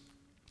things.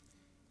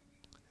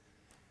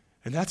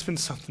 And that's been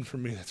something for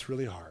me that's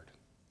really hard.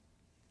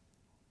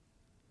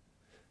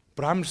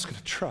 But I'm just going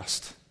to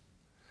trust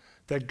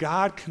that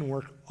God can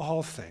work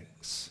all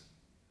things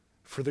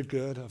for the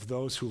good of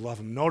those who love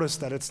him. Notice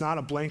that it's not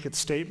a blanket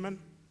statement.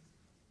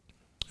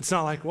 It's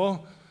not like,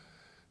 well,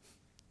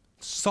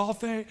 it's all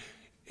things.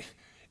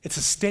 It's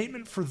a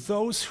statement for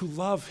those who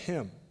love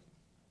him.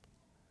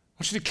 I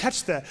want you to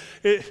catch that.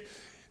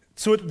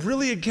 So it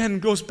really, again,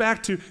 goes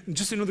back to,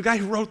 just, the guy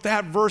who wrote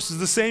that verse is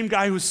the same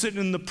guy who's sitting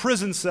in the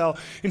prison cell,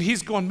 and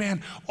he's going,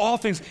 man, all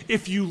things.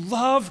 If you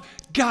love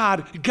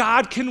God,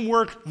 God can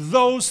work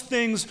those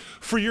things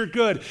for your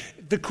good.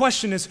 The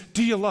question is,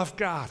 do you love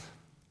God?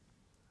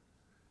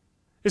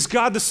 Is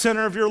God the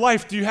center of your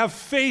life? Do you have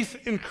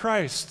faith in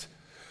Christ?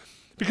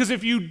 Because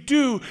if you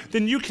do,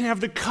 then you can have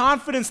the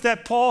confidence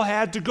that Paul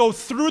had to go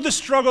through the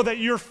struggle that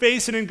you're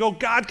facing and go,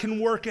 God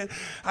can work it.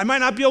 I might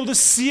not be able to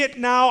see it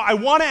now. I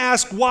want to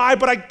ask why,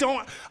 but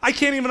I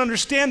can't even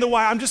understand the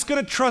why. I'm just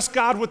going to trust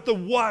God with the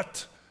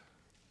what.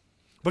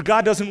 But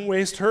God doesn't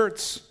waste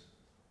hurts.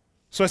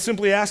 So I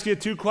simply ask you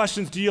two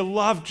questions. Do you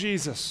love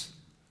Jesus?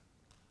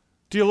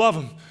 Do you love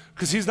him?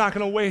 Because he's not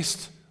going to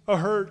waste a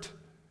hurt.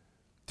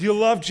 Do you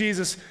love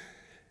Jesus?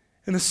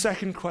 And the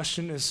second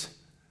question is,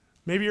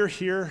 maybe you're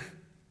here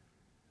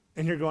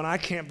and you're going, I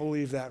can't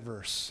believe that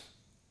verse.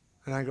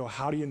 And I go,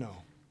 how do you know?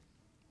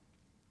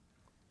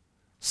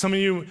 Some of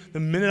you, the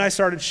minute I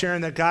started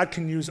sharing that God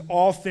can use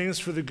all things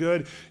for the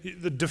good,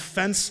 the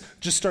defense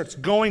just starts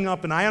going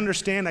up, and I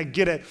understand, I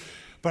get it.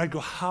 But I'd go,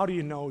 how do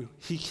you know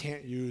he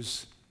can't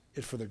use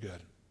it for the good?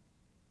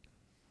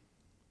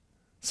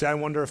 See, I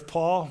wonder if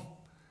Paul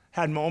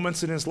had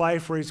moments in his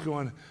life where he's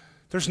going,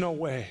 there's no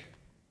way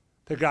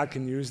that God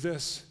can use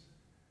this.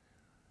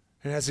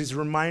 And as he's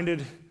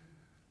reminded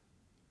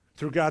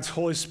through God's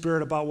Holy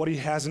Spirit about what he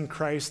has in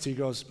Christ, he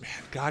goes, man,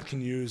 God can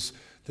use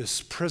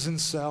this prison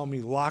cell,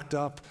 me locked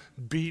up,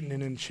 beaten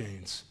and in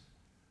chains,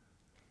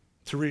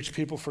 to reach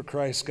people for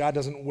Christ. God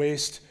doesn't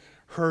waste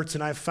hurts.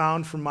 And I've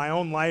found from my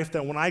own life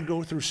that when I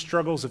go through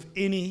struggles of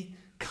any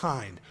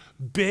kind,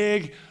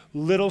 big,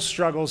 little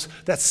struggles,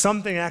 that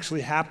something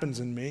actually happens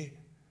in me.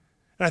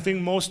 And I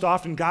think most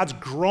often God's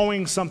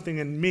growing something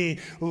in me.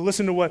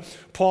 Listen to what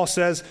Paul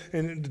says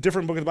in a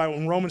different book of the Bible.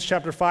 In Romans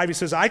chapter 5, he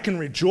says, I can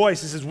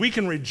rejoice. He says, we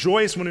can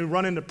rejoice when we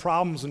run into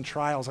problems and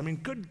trials. I mean,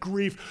 good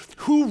grief.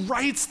 Who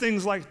writes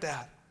things like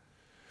that?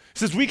 He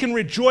says, we can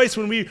rejoice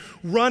when we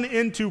run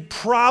into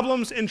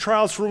problems and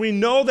trials, for we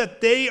know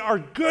that they are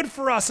good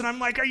for us. And I'm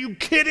like, are you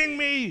kidding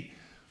me?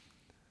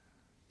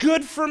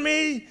 Good for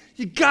me?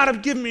 You got to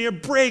give me a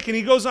break. And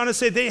he goes on to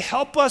say, they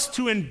help us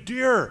to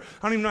endure.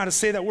 I don't even know how to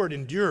say that word,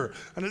 endure.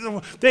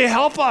 They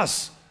help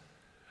us.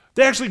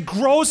 They actually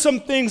grow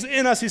some things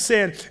in us, he's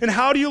saying. And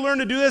how do you learn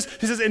to do this?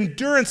 He says,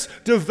 endurance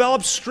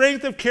develops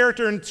strength of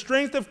character, and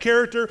strength of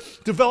character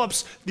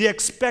develops the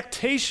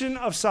expectation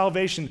of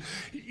salvation.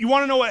 You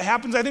want to know what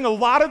happens? I think a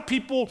lot of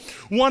people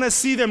want to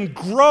see them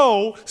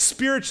grow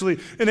spiritually,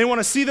 and they want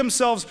to see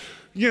themselves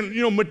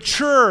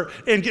mature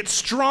and get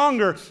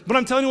stronger. But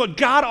I'm telling you what,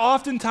 God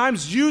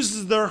oftentimes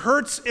uses the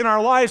hurts in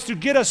our lives to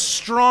get us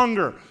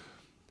stronger.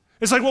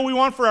 It's like what we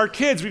want for our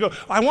kids. We go,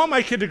 I want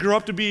my kid to grow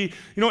up to be,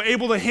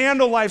 able to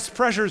handle life's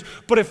pressures.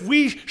 But if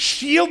we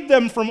shield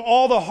them from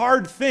all the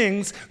hard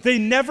things, they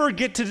never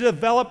get to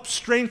develop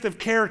strength of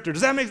character.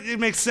 Does that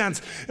make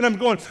sense? And I'm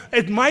going,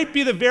 it might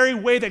be the very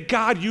way that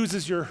God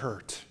uses your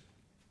hurt,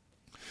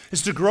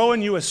 is to grow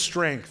in you a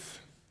strength.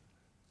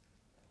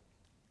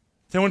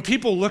 Then when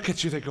people look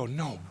at you, they go,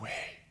 no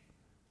way.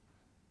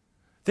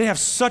 They have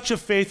such a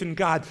faith in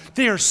God.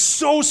 They are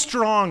so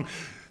strong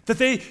that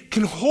they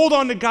can hold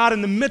on to God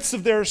in the midst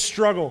of their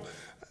struggle.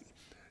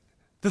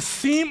 The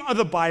theme of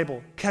the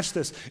Bible, catch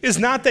this, is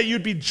not that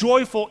you'd be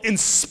joyful in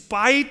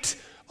spite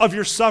of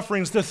your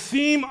sufferings. The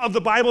theme of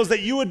the Bible is that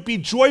you would be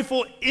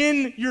joyful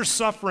in your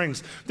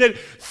sufferings, that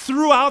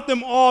throughout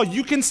them all,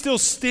 you can still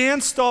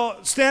stand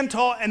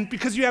tall, and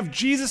because you have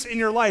Jesus in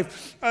your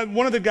life.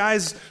 One of the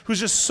guys who's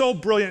just so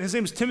brilliant, his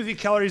name is Timothy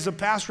Keller. He's a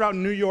pastor out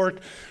in New York,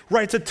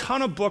 writes a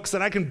ton of books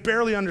that I can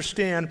barely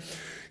understand.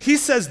 He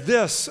says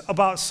this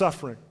about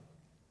suffering,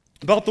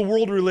 about the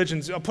world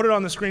religions. I'll put it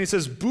on the screen. He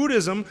says,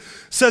 Buddhism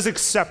says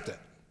accept it.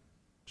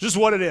 It's just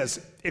what it is.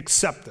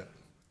 Accept it.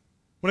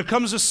 When it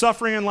comes to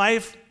suffering in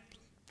life,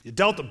 you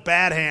dealt a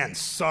bad hand.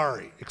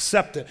 Sorry.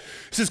 Accept it.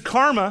 He says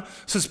karma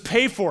says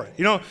pay for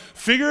it.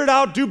 Figure it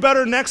out, do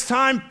better next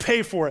time,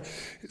 pay for it.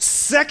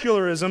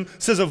 Secularism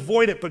says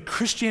avoid it, but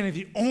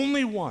Christianity,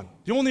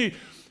 the only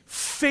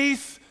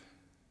faith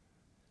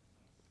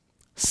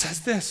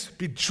says this,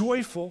 be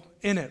joyful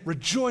in it,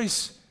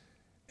 rejoice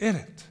in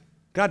it.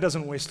 God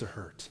doesn't waste a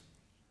hurt.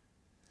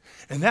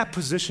 And that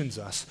positions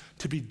us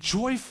to be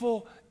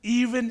joyful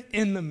even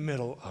in the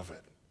middle of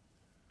it.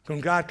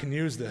 When God can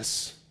use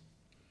this.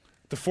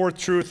 The fourth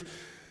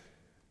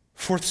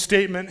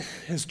statement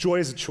is joy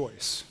is a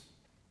choice.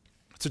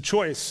 It's a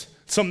choice.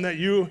 It's something that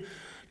you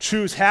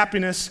choose.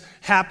 Happiness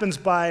happens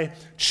by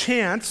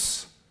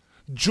chance.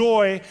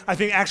 Joy, I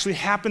think, actually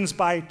happens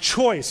by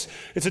choice.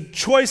 It's a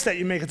choice that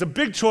you make. It's a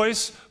big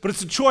choice, but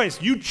it's a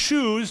choice. You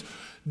choose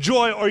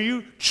joy or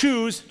you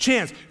choose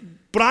chance.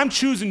 But I'm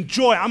choosing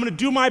joy. I'm going to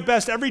do my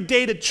best every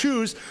day to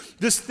choose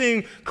this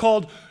thing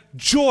called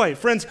joy.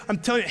 Friends, I'm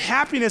telling you,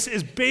 happiness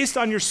is based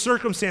on your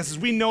circumstances.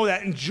 We know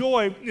that. And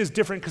joy is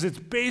different because it's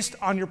based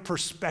on your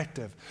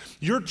perspective.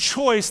 Your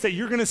choice that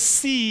you're going to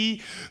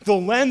see the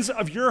lens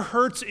of your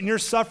hurts and your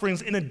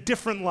sufferings in a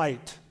different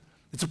light.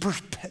 It's a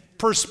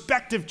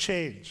perspective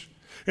change.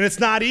 And it's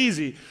not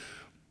easy.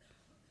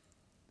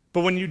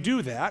 But when you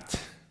do that,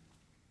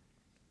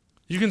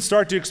 you can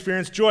start to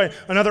experience joy.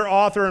 Another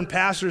author and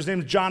pastor, his name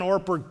is John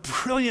Ortberg,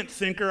 brilliant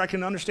thinker. I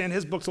can understand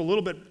his books a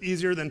little bit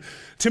easier than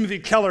Timothy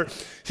Keller.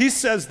 He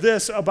says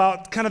this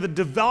about kind of the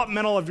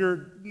developmental of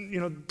your,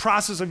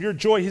 process of your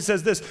joy. He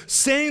says this,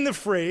 saying the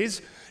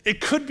phrase, it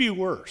could be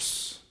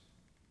worse.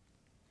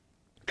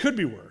 Could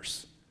be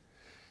worse.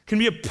 Can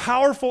be a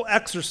powerful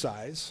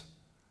exercise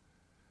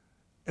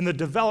in the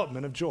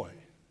development of joy.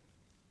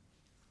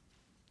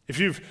 If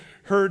you've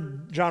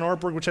heard John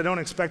Ortberg, which I don't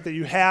expect that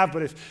you have,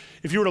 but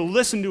if you were to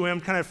listen to him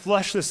kind of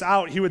flesh this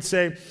out, he would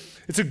say,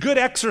 it's a good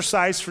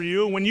exercise for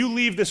you when you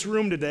leave this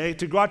room today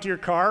to go out to your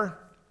car,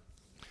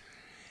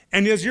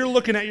 and as you're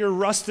looking at your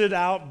rusted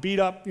out, beat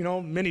up,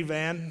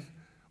 minivan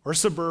or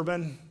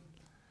Suburban,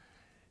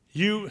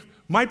 you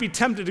might be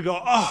tempted to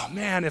go, oh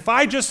man, if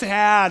I just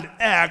had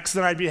X,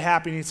 then I'd be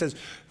happy. And he says,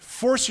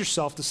 force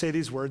yourself to say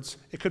these words,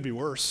 it could be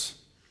worse.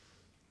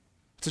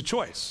 It's a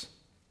choice.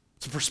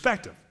 It's a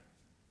perspective.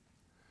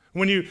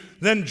 When you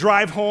then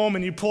drive home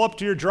and you pull up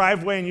to your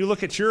driveway and you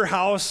look at your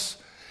house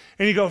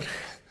And you go,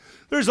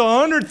 there's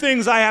 100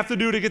 things I have to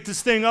do to get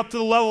this thing up to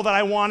the level that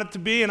I want it to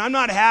be, and I'm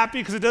not happy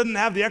because it doesn't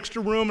have the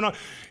extra room. And all.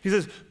 He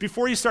says,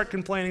 before you start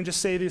complaining, just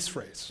say this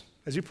phrase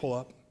as you pull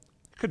up.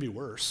 It could be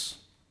worse.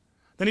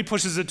 Then he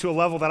pushes it to a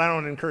level that I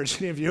don't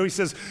encourage any of you. He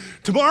says,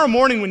 tomorrow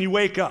morning when you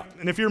wake up,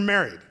 and if you're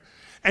married,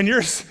 and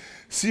you're,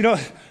 you know,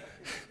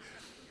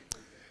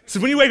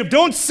 so when you wake up,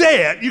 don't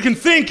say it. You can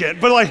think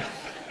it, but like,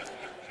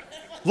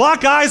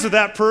 lock eyes with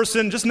that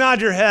person, just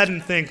nod your head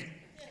and think,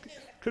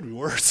 could be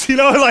worse. You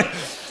know, like,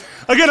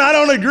 again, I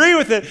don't agree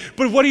with it,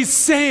 but what he's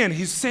saying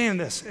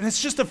this, and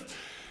it's just a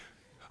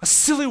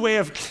silly way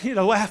of, you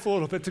know, laugh a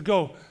little bit to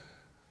go,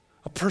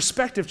 a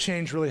perspective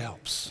change really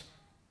helps.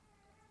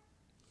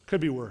 Could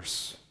be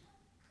worse.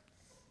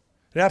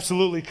 It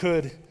absolutely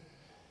could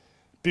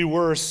be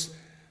worse.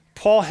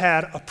 Paul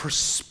had a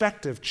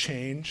perspective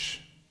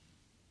change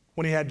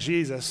when he had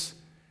Jesus,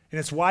 and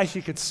it's why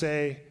he could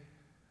say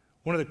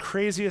one of the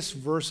craziest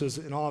verses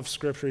in all of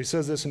Scripture. He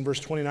says this in verse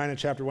 29 of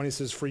chapter 1. He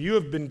says, for you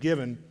have been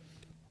given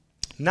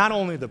not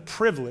only the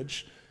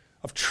privilege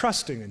of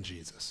trusting in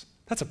Jesus.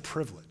 That's a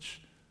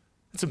privilege.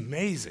 It's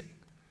amazing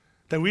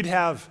that we'd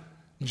have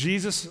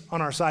Jesus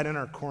on our side in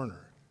our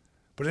corner.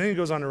 But then he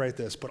goes on to write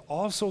this, but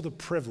also the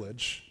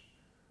privilege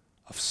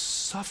of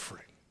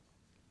suffering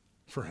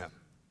for him.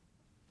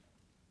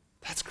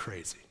 That's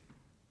crazy.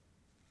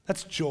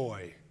 That's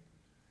joy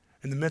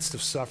in the midst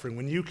of suffering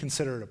when you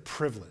consider it a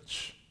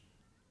privilege.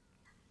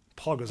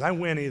 Paul goes, I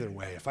win either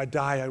way. If I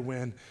die, I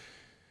win.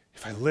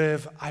 If I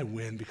live, I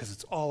win because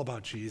it's all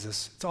about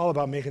Jesus. It's all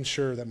about making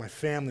sure that my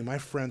family, my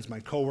friends, my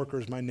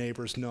coworkers, my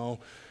neighbors know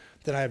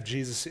that I have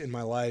Jesus in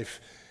my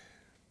life.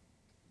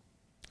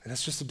 And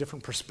that's just a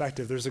different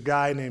perspective. There's a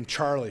guy named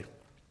Charlie.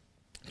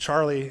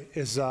 Charlie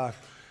is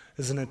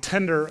an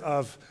attender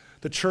of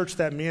the church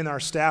that me and our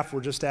staff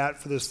were just at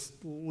for this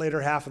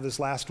later half of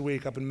this last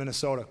week up in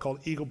Minnesota called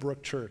Eagle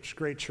Brook Church.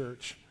 Great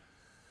church.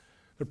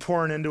 They're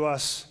pouring into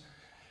us.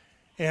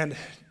 And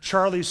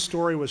Charlie's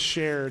story was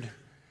shared,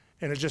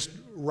 and it just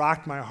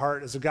rocked my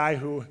heart as a guy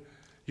who,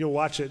 you'll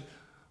watch it,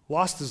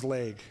 lost his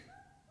leg.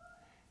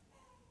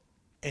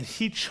 And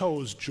he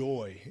chose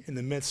joy in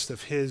the midst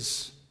of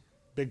his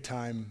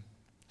big-time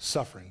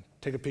suffering.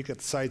 Take a peek at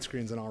the side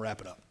screens and I'll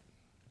wrap it up.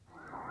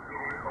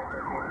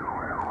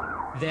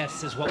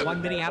 This is what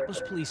one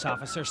Minneapolis police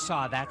officer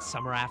saw that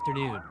summer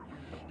afternoon.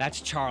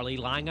 That's Charlie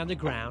lying on the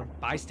ground,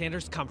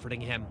 bystanders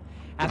comforting him,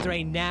 after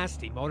a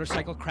nasty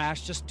motorcycle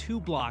crash just 2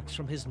 blocks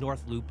from his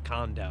North Loop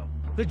condo.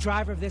 The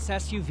driver of this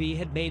SUV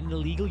had made an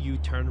illegal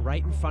U-turn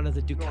right in front of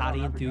the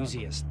Ducati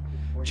enthusiast.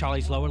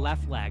 Charlie's lower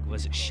left leg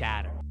was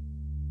shattered.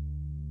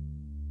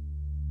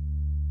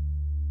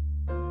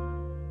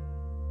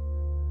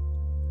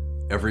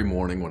 Every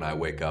morning when I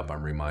wake up,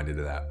 I'm reminded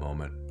of that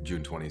moment,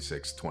 June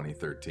 26,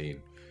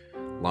 2013.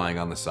 Lying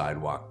on the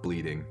sidewalk,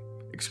 bleeding,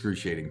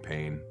 excruciating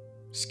pain,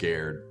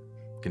 scared,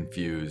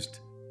 confused,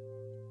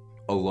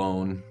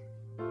 alone,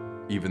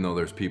 even though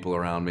there's people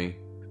around me.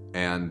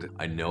 And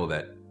I know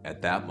that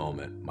at that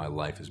moment, my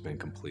life has been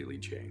completely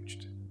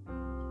changed.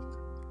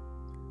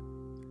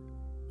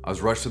 I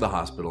was rushed to the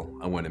hospital.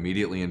 I went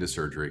immediately into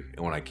surgery.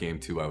 And when I came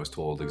to, I was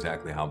told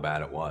exactly how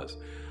bad it was.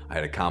 I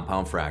had a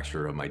compound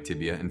fracture of my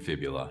tibia and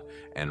fibula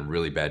and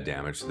really bad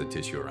damage to the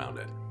tissue around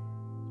it.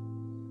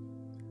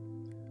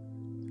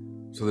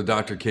 So the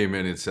doctor came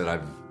in and said,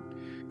 I've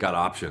got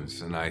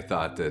options. And I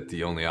thought that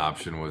the only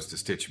option was to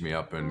stitch me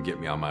up and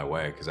get me on my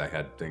way because I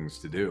had things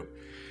to do.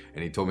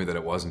 And he told me that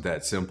it wasn't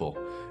that simple.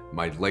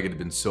 My leg had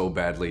been so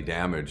badly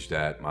damaged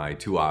that my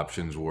 2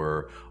 options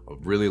were a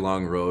really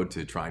long road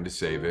to trying to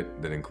save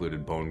it that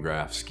included bone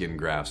grafts, skin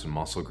grafts, and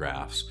muscle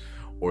grafts,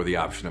 or the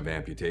option of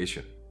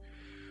amputation.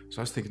 So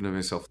I was thinking to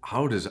myself,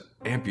 how does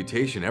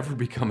amputation ever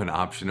become an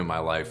option in my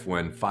life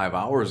when 5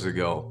 hours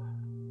ago,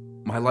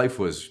 my life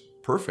was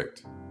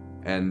perfect?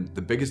 And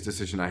the biggest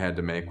decision I had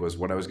to make was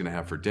what I was going to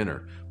have for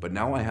dinner. But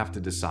now I have to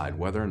decide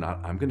whether or not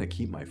I'm going to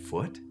keep my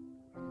foot.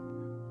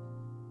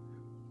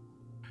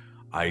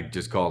 I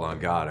just called on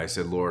God. I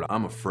said, Lord,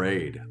 I'm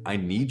afraid. I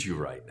need you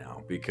right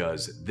now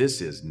because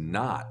this is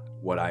not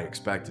what I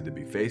expected to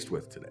be faced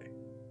with today.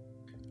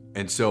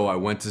 And so I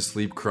went to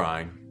sleep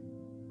crying.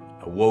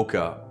 I woke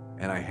up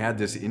and I had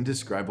this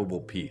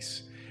indescribable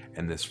peace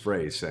and this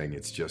phrase saying,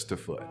 it's just a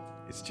foot.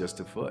 It's just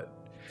a foot.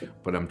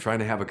 But I'm trying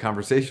to have a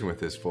conversation with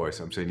this voice.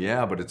 I'm saying,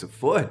 yeah, but it's a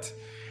foot.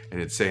 And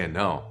it's saying,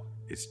 no,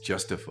 it's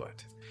just a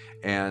foot.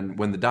 And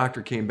when the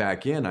doctor came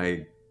back in,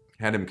 I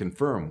had him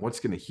confirm what's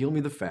going to heal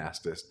me the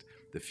fastest,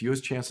 the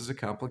fewest chances of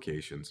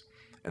complications,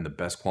 and the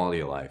best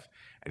quality of life.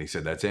 And he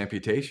said, that's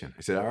amputation.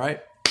 I said, all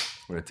right,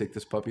 I'm going to take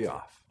this puppy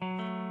off.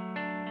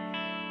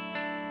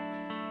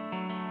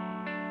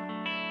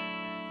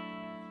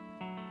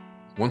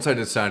 Once I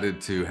decided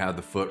to have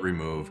the foot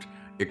removed,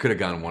 it could have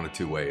gone one of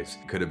 2 ways.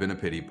 It could have been a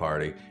pity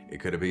party. It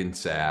could have been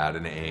sad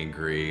and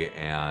angry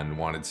and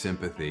wanted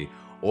sympathy,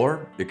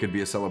 or it could be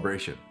a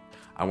celebration.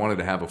 I wanted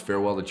to have a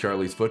farewell to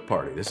Charlie's foot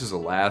party. This is the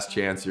last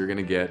chance you're going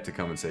to get to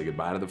come and say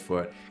goodbye to the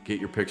foot, get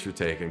your picture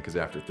taken, because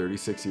after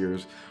 36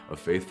 years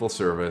of faithful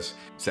service,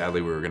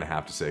 sadly, we were going to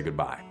have to say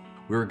goodbye.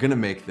 We were going to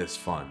make this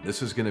fun.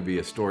 This was going to be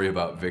a story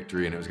about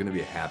victory, and it was going to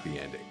be a happy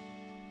ending.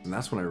 And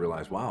that's when I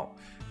realized, wow,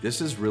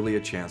 this is really a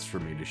chance for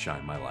me to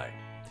shine my light.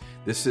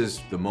 This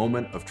is the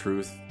moment of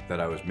truth that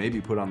I was maybe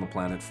put on the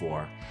planet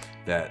for,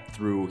 that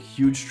through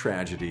huge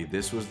tragedy,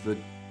 this was the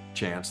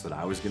chance that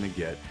I was going to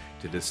get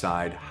to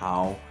decide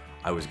how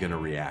I was going to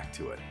react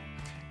to it.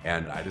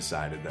 And I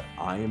decided that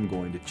I am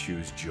going to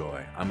choose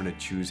joy. I'm going to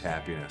choose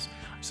happiness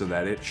so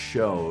that it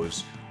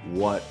shows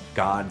what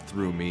God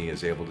through me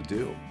is able to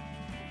do.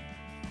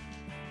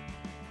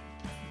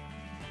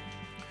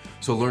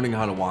 So learning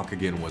how to walk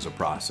again was a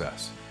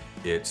process.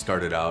 It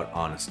started out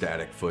on a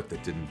static foot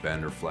that didn't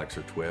bend or flex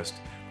or twist,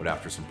 but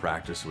after some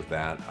practice with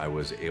that, I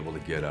was able to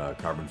get a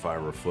carbon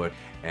fiber foot,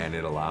 and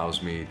it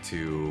allows me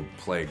to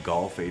play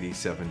golf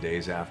 87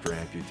 days after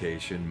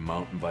amputation,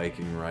 mountain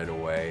biking right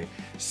away,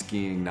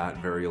 skiing not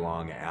very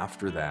long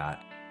after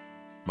that.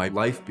 My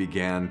life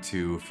began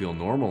to feel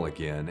normal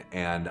again,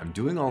 and I'm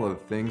doing all of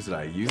the things that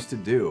I used to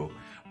do,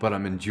 but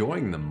I'm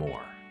enjoying them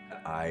more.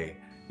 I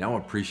now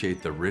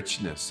appreciate the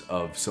richness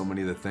of so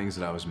many of the things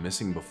that I was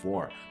missing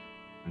before.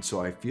 And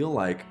so I feel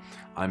like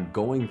I'm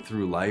going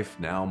through life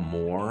now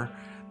more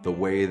the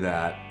way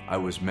that I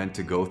was meant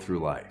to go through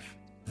life.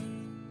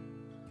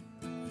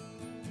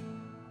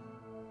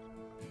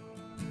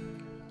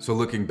 So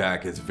looking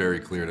back, it's very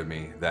clear to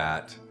me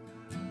that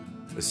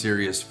a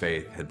serious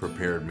faith had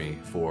prepared me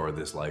for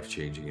this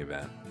life-changing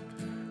event.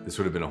 This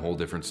would have been a whole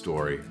different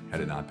story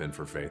had it not been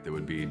for faith. It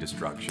would be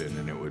destruction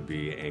and it would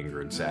be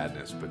anger and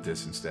sadness, but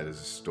this instead is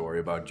a story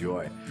about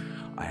joy.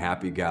 A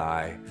happy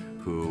guy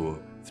who,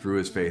 through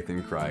his faith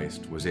in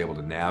Christ, was able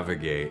to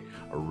navigate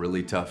a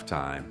really tough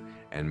time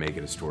and make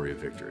it a story of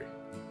victory.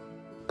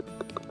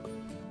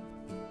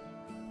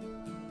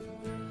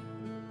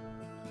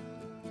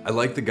 I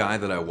like the guy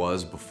that I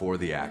was before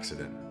the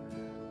accident,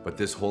 but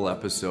this whole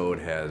episode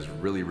has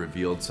really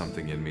revealed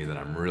something in me that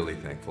I'm really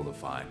thankful to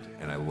find,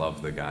 and I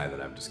love the guy that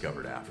I've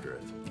discovered after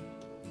it.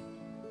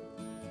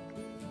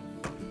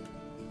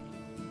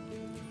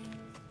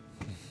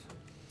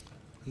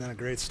 Isn't that a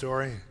great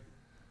story?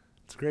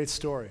 It's a great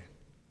story.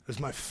 It was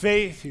my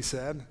faith, he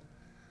said,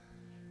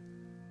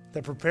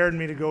 that prepared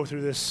me to go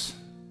through this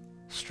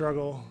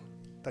struggle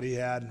that he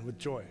had with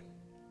joy.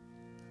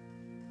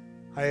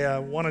 I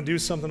want to do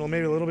something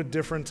maybe a little bit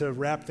different to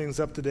wrap things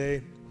up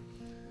today,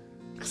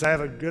 because I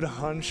have a good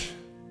hunch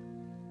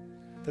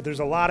that there's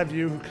a lot of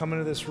you who come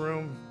into this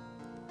room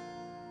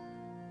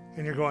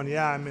and you're going,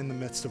 yeah, I'm in the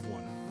midst of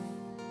one.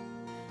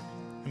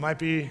 It might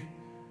be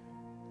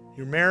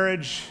your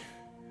marriage,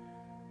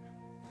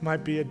 it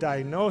might be a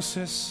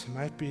diagnosis, it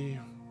might be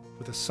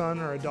with a son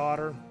or a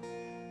daughter,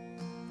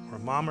 or a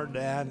mom or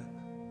dad.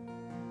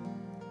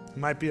 It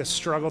might be a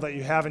struggle that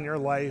you have in your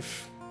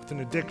life with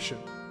an addiction,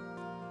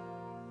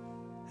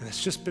 and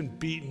it's just been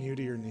beating you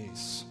to your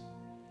knees.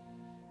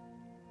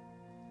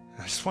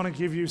 I just want to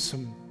give you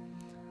some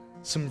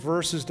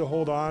verses to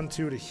hold on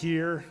to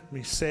hear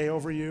me say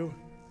over you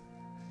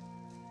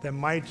that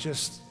might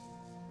just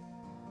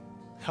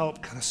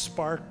help kind of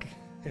spark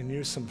in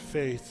you some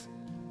faith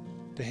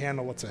to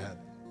handle what's ahead.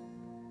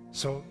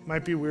 So it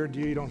might be weird to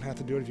you. You don't have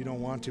to do it if you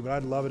don't want to, but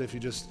I'd love it if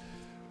you just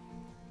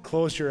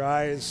close your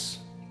eyes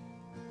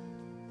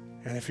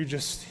and if you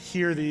just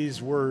hear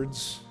these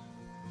words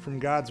from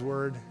God's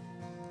word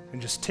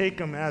and just take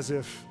them as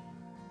if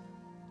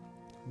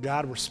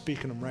God were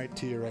speaking them right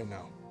to you right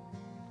now.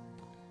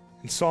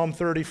 In Psalm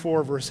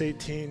 34, verse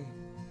 18,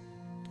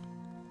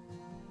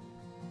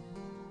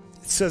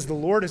 it says, "The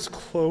Lord is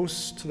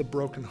close to the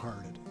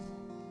brokenhearted."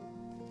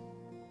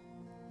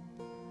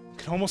 You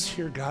can almost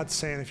hear God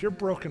saying, if you're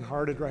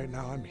brokenhearted right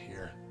now, I'm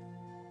here.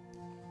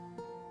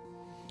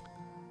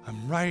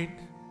 I'm right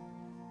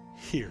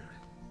here.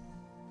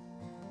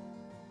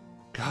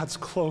 God's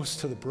close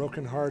to the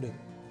brokenhearted.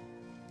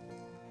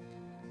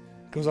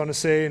 Goes on to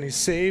say, and he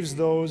saves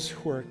those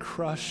who are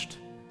crushed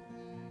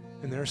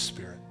in their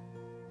spirit.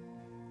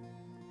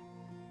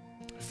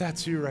 If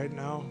that's you right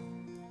now,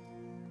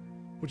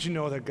 would you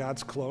know that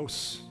God's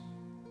close?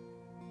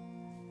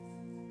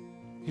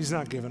 He's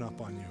not giving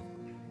up on you.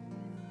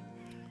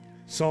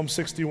 Psalm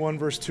 61,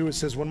 verse 2, it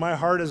says, when my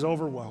heart is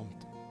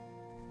overwhelmed,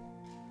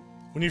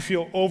 when you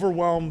feel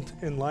overwhelmed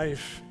in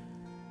life,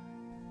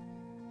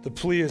 the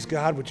plea is,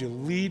 God, would you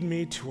lead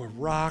me to a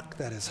rock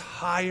that is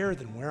higher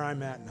than where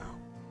I'm at now?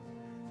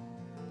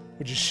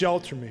 Would you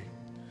shelter me?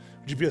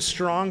 Would you be a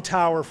strong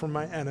tower from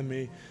my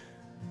enemy?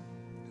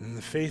 And in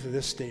the faith of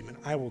this statement,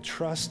 I will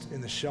trust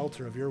in the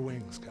shelter of your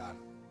wings, God.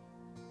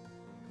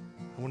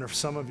 I wonder if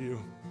some of you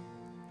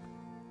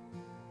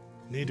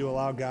need to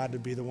allow God to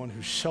be the one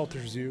who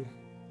shelters you.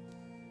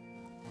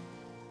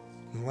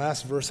 And the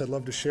last verse I'd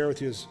love to share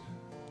with you is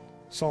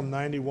Psalm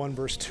 91,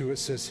 verse 2. It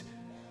says,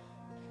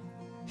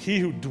 he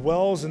who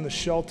dwells in the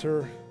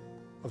shelter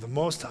of the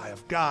Most High,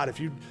 of God, if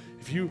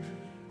you're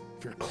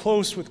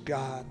close with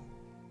God,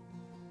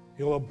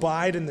 you'll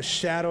abide in the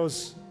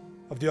shadows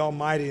of the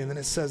Almighty. And then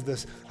it says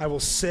this, I will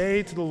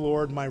say to the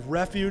Lord, my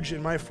refuge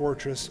and my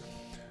fortress,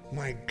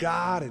 my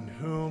God in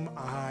whom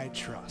I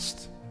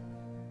trust.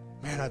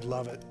 Man, I'd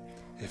love it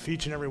if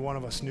each and every one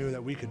of us knew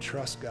that we could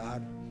trust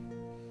God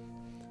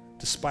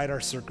despite our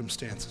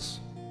circumstances.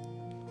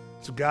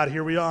 So God,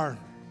 here we are.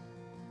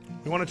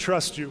 We want to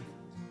trust you.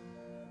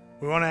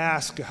 We want to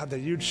ask, God, that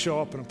you'd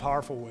show up in a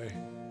powerful way.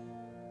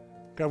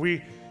 God,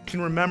 we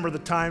can remember the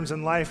times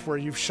in life where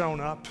you've shown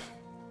up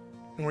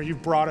and where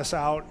you've brought us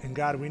out, and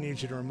God, we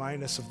need you to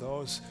remind us of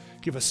those.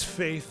 Give us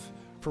faith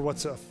for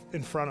what's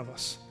in front of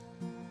us.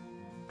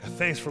 God,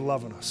 thanks for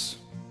loving us.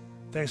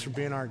 Thanks for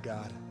being our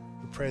God.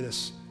 We pray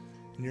this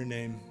in your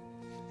name.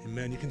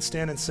 Amen. You can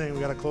stand and sing.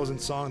 We got a closing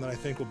song that I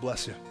think will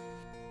bless you.